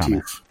to your full-grown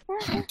comment.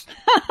 tief.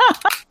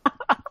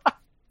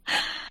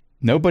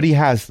 Nobody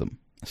has them.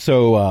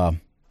 So,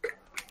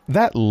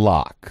 that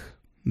lock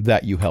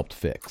that you helped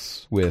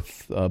fix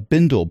with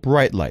Bindle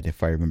Brightlight,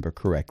 if I remember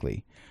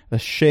correctly. A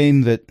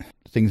shame that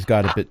things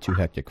got a bit too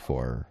hectic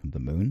for the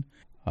moon.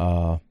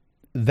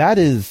 That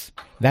is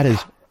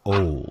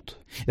old.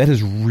 That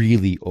is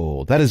really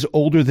old. That is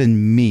older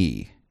than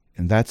me,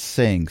 and that's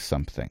saying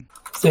something.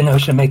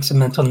 Zenosha makes a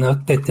mental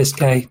note that this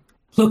guy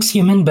looks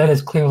human, but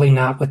is clearly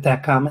not with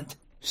that comment.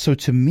 So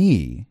to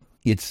me,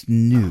 it's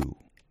new,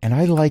 and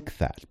I like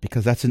that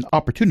because that's an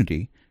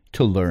opportunity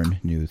to learn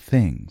new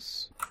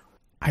things.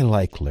 I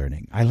like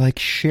learning. I like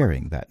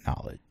sharing that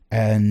knowledge.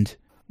 And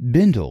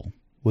Bindle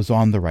was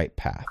on the right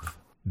path.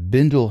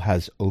 Bindle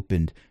has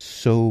opened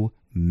so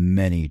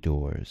many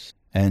doors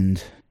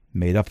and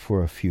made up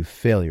for a few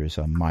failures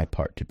on my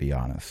part, to be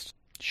honest.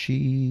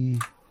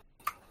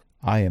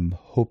 I am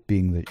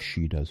hoping that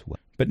she does well.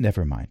 But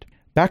never mind.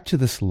 Back to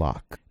this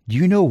lock. Do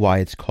you know why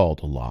it's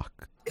called a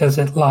lock? Because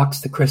it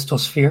locks the crystal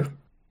sphere.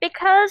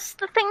 Because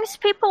the things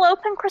people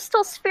open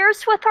crystal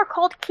spheres with are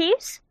called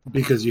keys?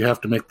 Because you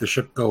have to make the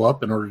ship go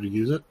up in order to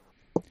use it?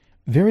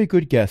 Very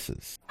good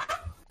guesses.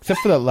 Except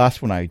for that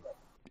last one, I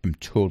am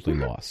totally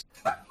lost.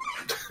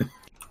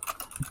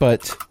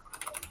 But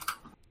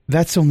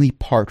that's only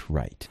part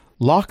right.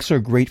 Locks are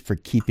great for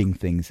keeping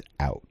things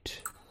out.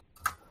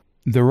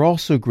 They're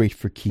also great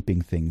for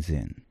keeping things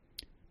in.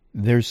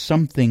 There's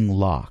something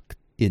locked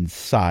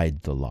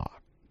inside the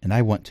lock, and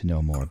I want to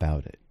know more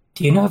about it.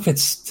 Do you know if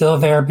it's still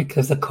there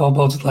because the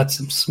kobolds let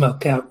some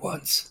smoke out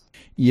once?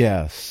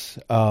 Yes.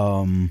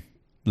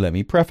 Let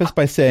me preface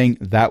by saying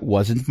that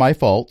wasn't my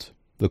fault.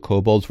 The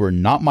kobolds were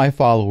not my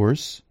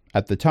followers.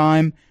 At the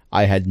time,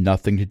 I had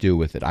nothing to do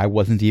with it. I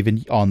wasn't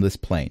even on this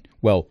plane.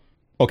 Well,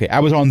 okay, I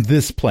was on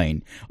this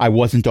plane. I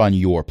wasn't on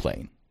your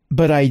plane.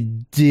 But I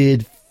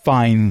did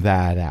find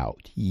that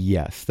out.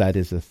 Yes, that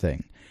is a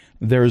thing.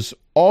 There's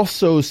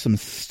also some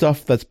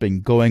stuff that's been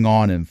going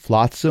on in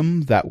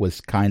Flotsam that was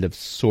kind of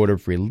sort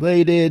of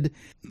related.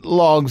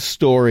 Long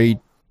story.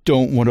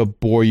 Don't want to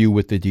bore you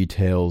with the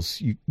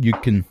details. You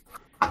can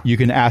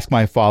ask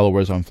my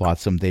followers on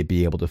Flotsam. They'd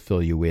be able to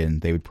fill you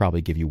in. They would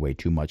probably give you way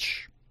too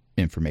much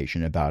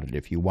information about it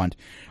if you want.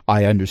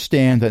 I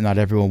understand that not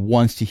everyone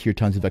wants to hear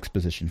tons of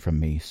exposition from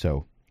me,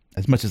 so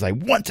as much as I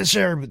want to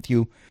share it with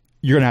you,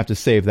 you're going to have to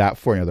save that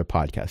for another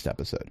podcast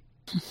episode.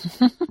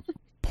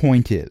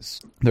 Point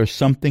is, there's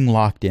something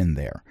locked in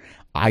there.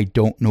 I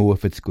don't know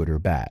if it's good or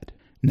bad.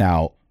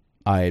 Now,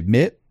 I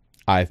admit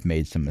I've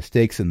made some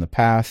mistakes in the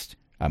past.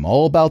 I'm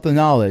all about the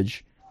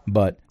knowledge,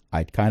 but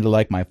I'd kind of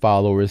like my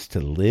followers to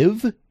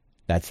live.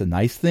 That's a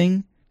nice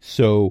thing.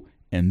 So,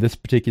 in this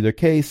particular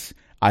case,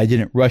 I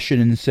didn't rush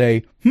in and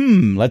say,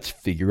 let's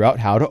figure out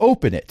how to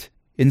open it.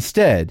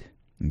 Instead,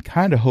 I'm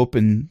kind of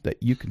hoping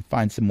that you can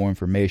find some more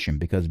information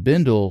because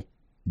Bindle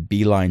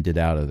beelined it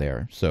out of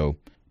there. So,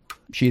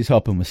 she's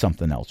helping with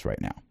something else right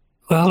now.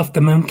 Well, if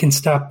the moon can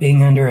stop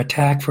being under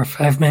attack for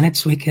 5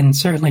 minutes, we can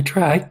certainly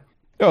try.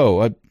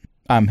 Oh,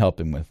 I'm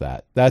helping with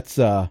that. That's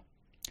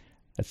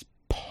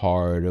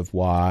part of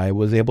why I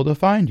was able to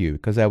find you,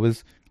 because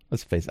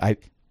let's face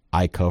it,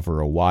 I cover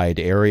a wide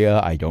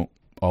area. I don't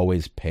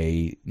always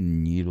pay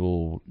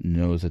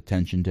needle-nose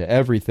attention to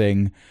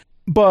everything.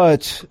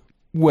 But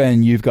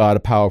when you've got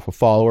a powerful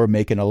follower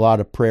making a lot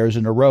of prayers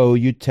in a row,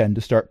 you tend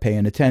to start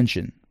paying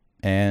attention.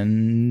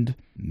 And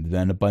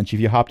then a bunch of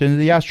you hopped into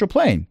the astral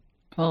plane.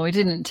 Well, we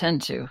didn't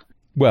intend to.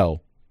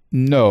 Well,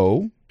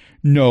 no,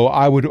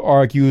 I would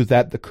argue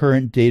that the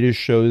current data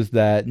shows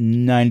that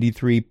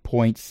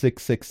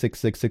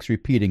 93.66666,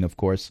 repeating, of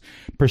course,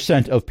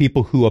 % of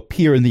people who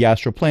appear in the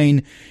astral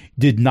plane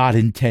did not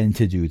intend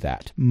to do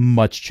that,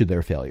 much to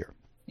their failure.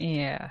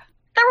 Yeah.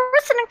 There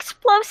was an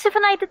explosive,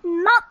 and I did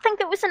not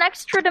think it was an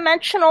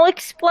extra-dimensional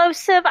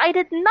explosive. I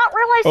did not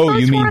realize Oh,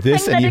 those you mean were a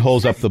this? thing And that he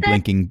holds up the existed.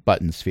 blinking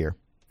button sphere.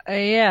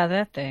 Yeah,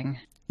 that thing.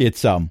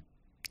 It's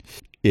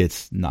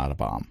not a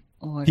bomb.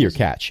 What Here, is it?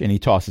 catch. And he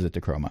tosses it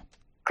to Chroma.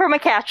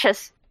 Chroma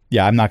catches.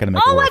 Yeah, I'm not going to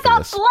make a Oh, roll I for got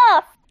this.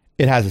 bluff!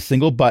 It has a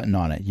single button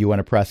on it. You want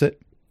to press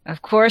it?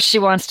 Of course she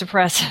wants to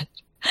press it.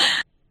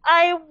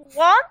 I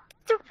want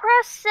to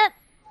press it,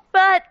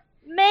 but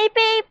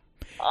maybe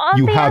on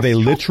You the have a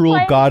astral literal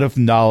plane- god of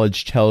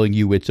knowledge telling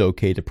you it's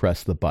okay to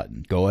press the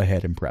button. Go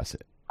ahead and press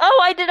it.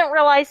 Oh, I didn't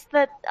realize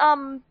that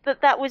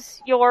that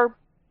was your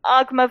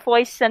Ogma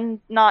voice and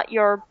not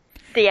your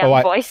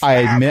DM voice. I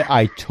admit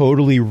I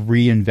totally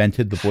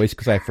reinvented the voice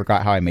because I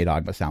forgot how I made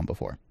Ogma sound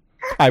before.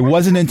 I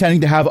wasn't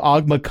intending to have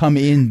Ogma come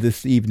in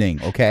this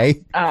evening,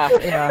 okay?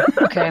 Yeah,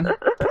 okay.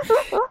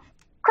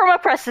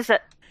 Chroma presses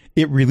it.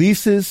 It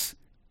releases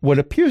what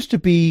appears to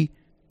be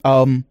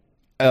a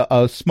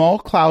small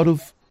cloud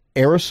of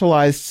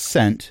aerosolized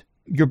scent.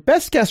 Your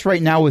best guess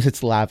right now is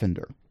it's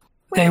lavender.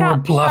 They were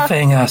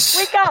bluffing us.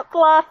 We got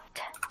bluffed.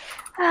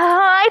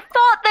 I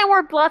thought they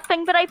were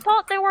bluffing, but I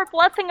thought they were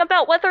bluffing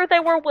about whether they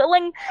were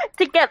willing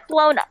to get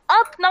blown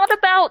up, not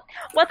about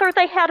whether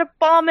they had a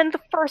bomb in the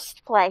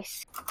first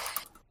place.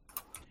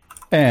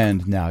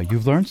 And now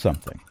you've learned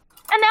something.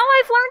 And now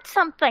I've learned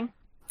something.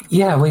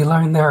 Yeah, we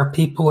learned there are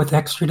people with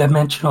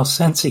extra-dimensional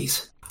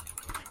senses.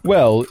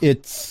 Well,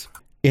 it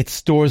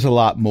stores a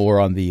lot more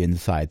on the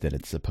inside than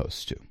it's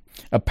supposed to.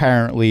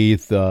 Apparently,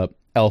 the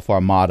Elf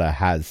Armada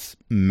has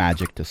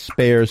magic to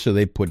spare, so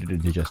they put it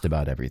into just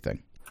about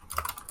everything.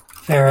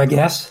 Fair, I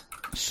guess.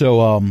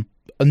 So,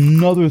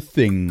 another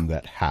thing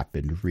that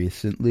happened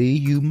recently,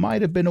 you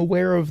might have been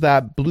aware of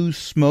that blue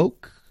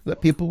smoke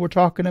that people were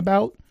talking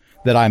about,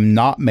 that I'm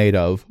not made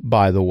of,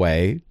 by the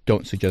way.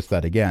 Don't suggest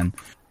that again.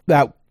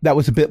 That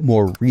was a bit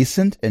more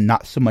recent and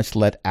not so much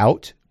let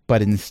out,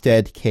 but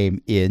instead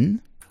came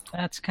in.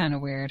 That's kind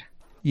of weird.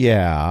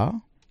 Yeah,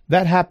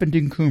 that happened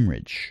in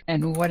Coomridge.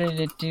 And what did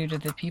it do to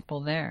the people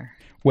there?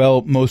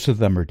 Well, most of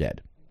them are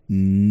dead.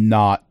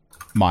 Not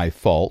my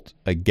fault,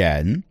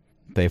 again.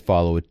 They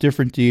follow a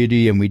different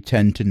deity, and we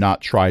tend to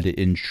not try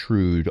to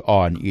intrude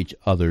on each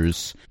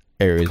other's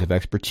areas of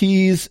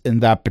expertise. In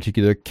that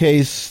particular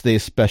case, they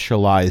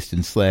specialized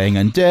in slaying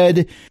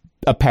undead.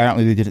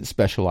 Apparently, they didn't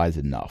specialize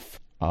enough.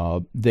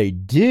 They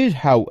did,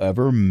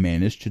 however,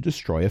 manage to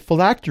destroy a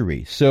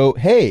phylactery. So,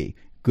 hey,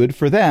 good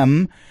for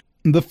them.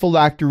 The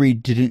phylactery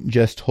didn't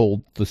just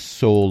hold the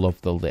soul of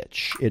the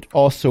Lich. It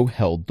also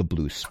held the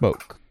blue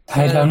smoke.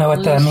 I don't know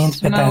what that means,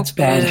 but that's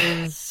bad.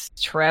 Is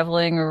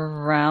traveling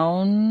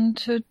around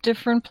to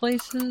different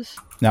places?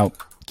 Now,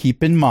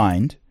 keep in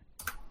mind,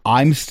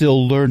 I'm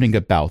still learning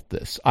about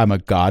this. I'm a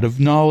god of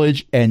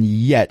knowledge, and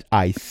yet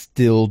I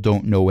still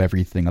don't know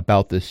everything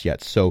about this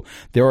yet. So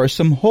there are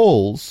some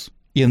holes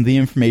in the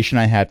information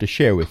I have to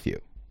share with you.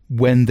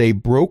 When they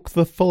broke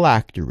the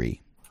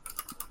phylactery,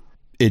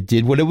 it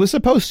did what it was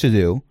supposed to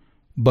do,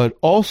 but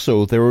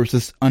also there was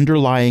this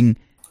underlying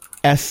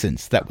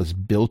essence that was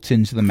built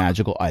into the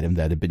magical item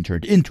that had been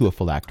turned into a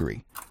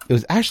phylactery. It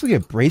was actually a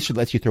bracelet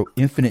that lets you throw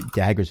infinite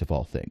daggers of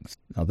all things.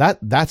 Now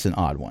that's an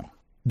odd one.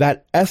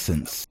 That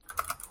essence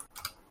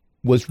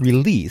was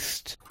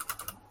released.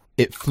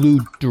 It flew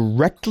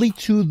directly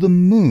to the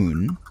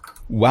moon,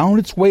 wound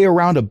its way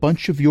around a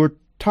bunch of your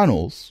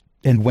tunnels,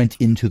 and went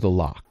into the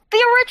lock.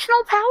 The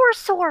original power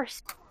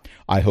source.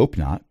 I hope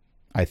not.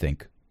 I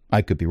think.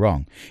 I could be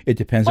wrong. It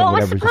depends on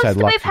whatever's inside the lock.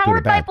 Well, it was supposed to be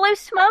powered by blue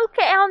smoke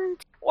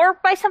or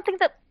by something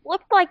that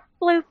looked like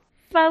blue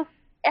smoke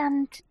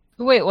and...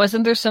 Wait,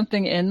 wasn't there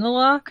something in the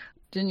lock?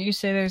 Didn't you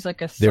say there's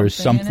like a There's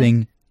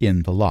something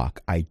in the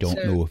lock. I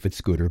don't know if it's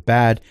good or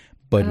bad,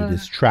 but it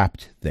is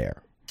trapped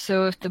there.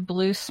 So if the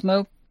blue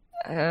smoke,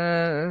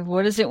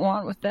 what does it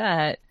want with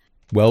that?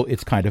 Well,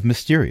 it's kind of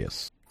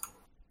mysterious.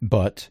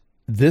 But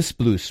this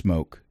blue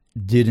smoke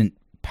didn't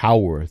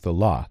power the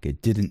lock.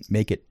 It didn't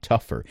make it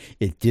tougher.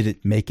 It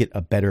didn't make it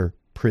a better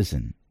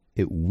prison.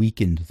 It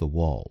weakened the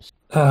walls.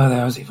 Oh,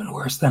 that was even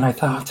worse than I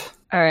thought.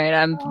 All right,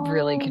 I'm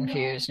really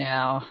confused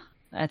now.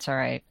 That's all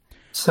right.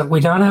 So we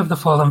don't have the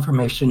full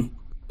information.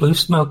 Blue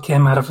smoke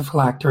came out of a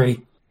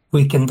phylactery,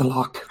 weakened the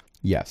lock.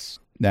 Yes.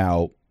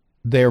 Now,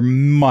 there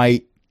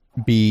might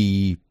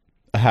be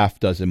a half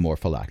dozen more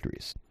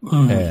phylacteries.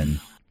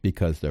 And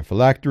because they're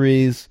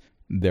phylacteries,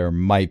 there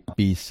might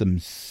be some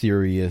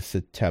serious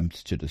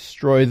attempts to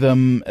destroy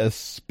them,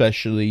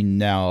 especially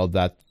now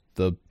that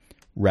the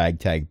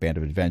ragtag band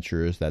of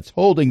adventurers that's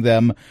holding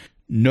them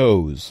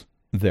knows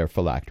they're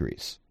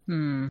phylacteries.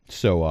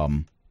 So,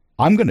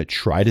 I'm going to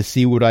try to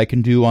see what I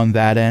can do on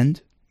that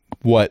end.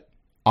 What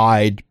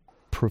I'd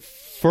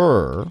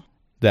prefer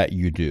that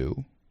you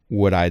do,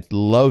 what I'd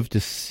love to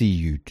see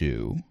you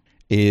do,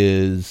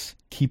 is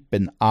keep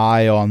an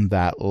eye on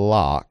that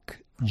lock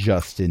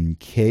just in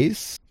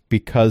case.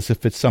 Because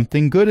if it's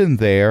something good in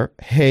there,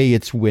 hey,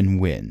 it's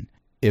win-win.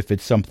 If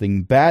it's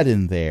something bad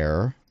in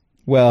there,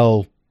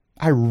 well,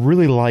 I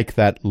really like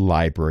that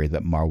library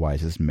that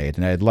Marwise has made,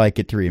 and I'd like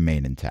it to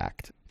remain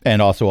intact.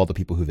 And also all the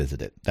people who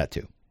visit it, that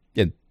too.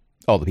 And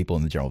all the people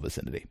in the general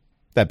vicinity.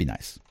 That'd be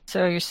nice.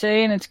 So you're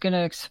saying it's going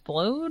to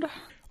explode?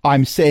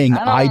 I'm saying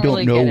I don't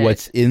really know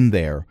what's in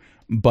there,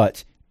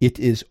 but it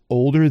is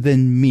older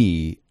than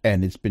me,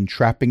 and it's been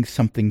trapping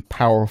something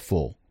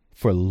powerful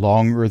for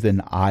longer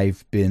than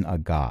I've been a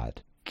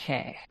god.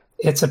 Okay.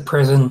 It's a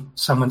prison.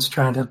 Someone's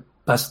trying to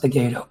bust the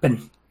gate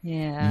open.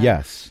 Yeah.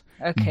 Yes.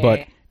 Okay.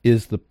 But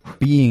is the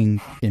being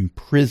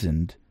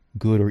imprisoned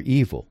good or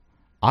evil?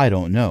 I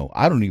don't know.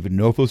 I don't even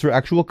know if those are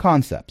actual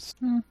concepts.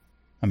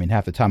 I mean,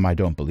 half the time I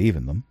don't believe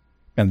in them,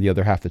 and the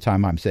other half the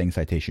time I'm saying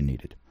citation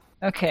needed.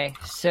 Okay,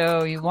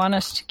 so you want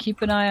us to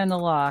keep an eye on the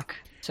lock,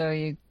 so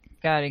you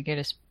gotta get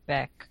us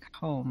back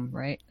home,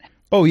 right?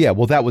 Oh yeah,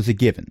 well that was a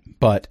given,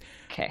 but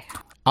Okay.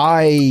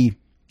 I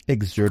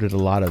exerted a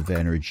lot of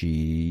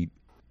energy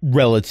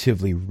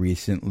relatively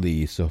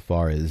recently so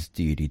far as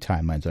D&D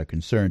timelines are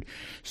concerned.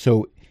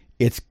 So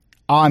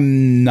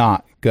I'm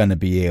not going to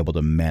be able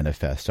to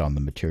manifest on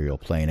the material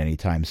plane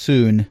anytime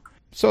soon.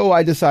 So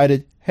I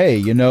decided, hey,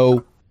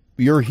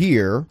 you're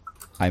here.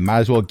 I might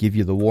as well give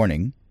you the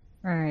warning.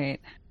 All right.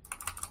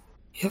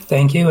 Yeah,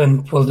 thank you,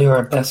 and we'll do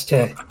our best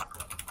to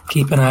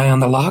keep an eye on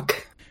the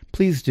lock.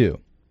 Please do.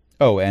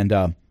 Oh,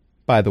 and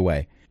by the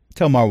way,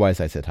 tell Marwise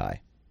I said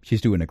hi.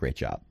 She's doing a great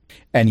job.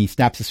 And he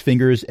snaps his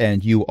fingers,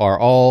 and you are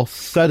all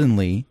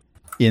suddenly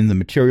in the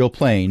material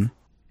plane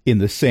in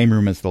the same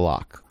room as the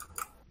lock.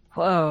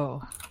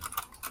 Whoa.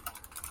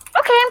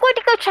 Okay, I'm going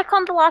to go check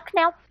on the lock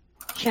now.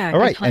 Yeah. All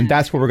right, and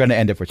that's where we're going to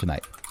end it for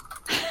tonight.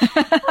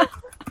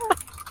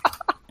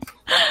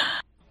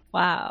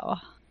 Wow.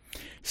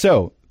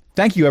 So,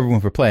 thank you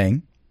everyone for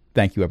playing.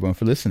 Thank you everyone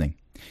for listening.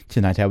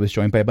 Tonight I was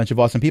joined by a bunch of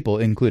awesome people,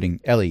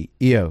 including Ellie,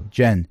 Io,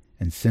 Jen,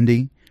 and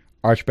Cindy.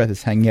 Archbeth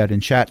is hanging out in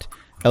chat.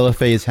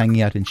 LFA is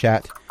hanging out in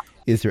chat.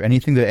 Is there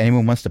anything that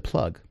anyone wants to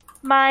plug?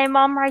 My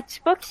mom writes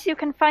books. You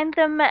can find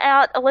them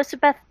at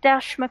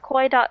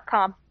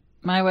elizabeth-mccoy.com.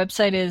 My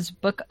website is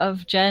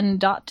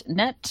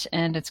bookofjen.net,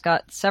 and it's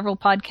got several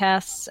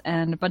podcasts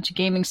and a bunch of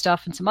gaming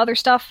stuff and some other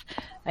stuff.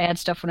 I add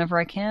stuff whenever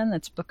I can.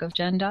 That's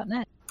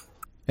bookofjen.net.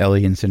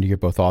 Ellie and Cindy are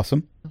both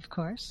awesome. Of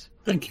course.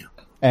 Thank you.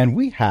 And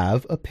we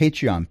have a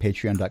Patreon,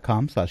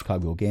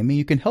 patreon.com/cogwheelgaming.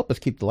 You can help us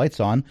keep the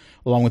lights on,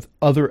 along with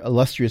other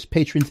illustrious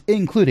patrons,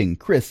 including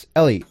Chris,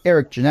 Ellie,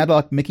 Eric,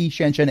 Janadok, Mickey,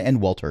 Shanshan, and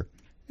Walter.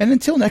 And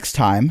until next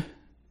time,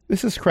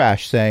 this is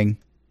Crash saying,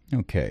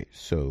 Okay,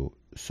 so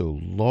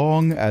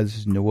long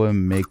as Noah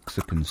makes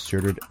a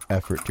concerted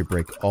effort to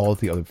break all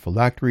the other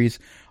phylacteries,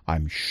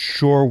 I'm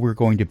sure we're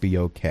going to be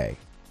okay.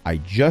 I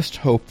just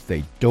hope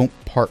they don't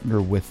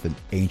partner with an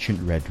ancient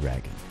red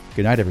dragon.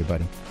 Good night,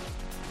 everybody.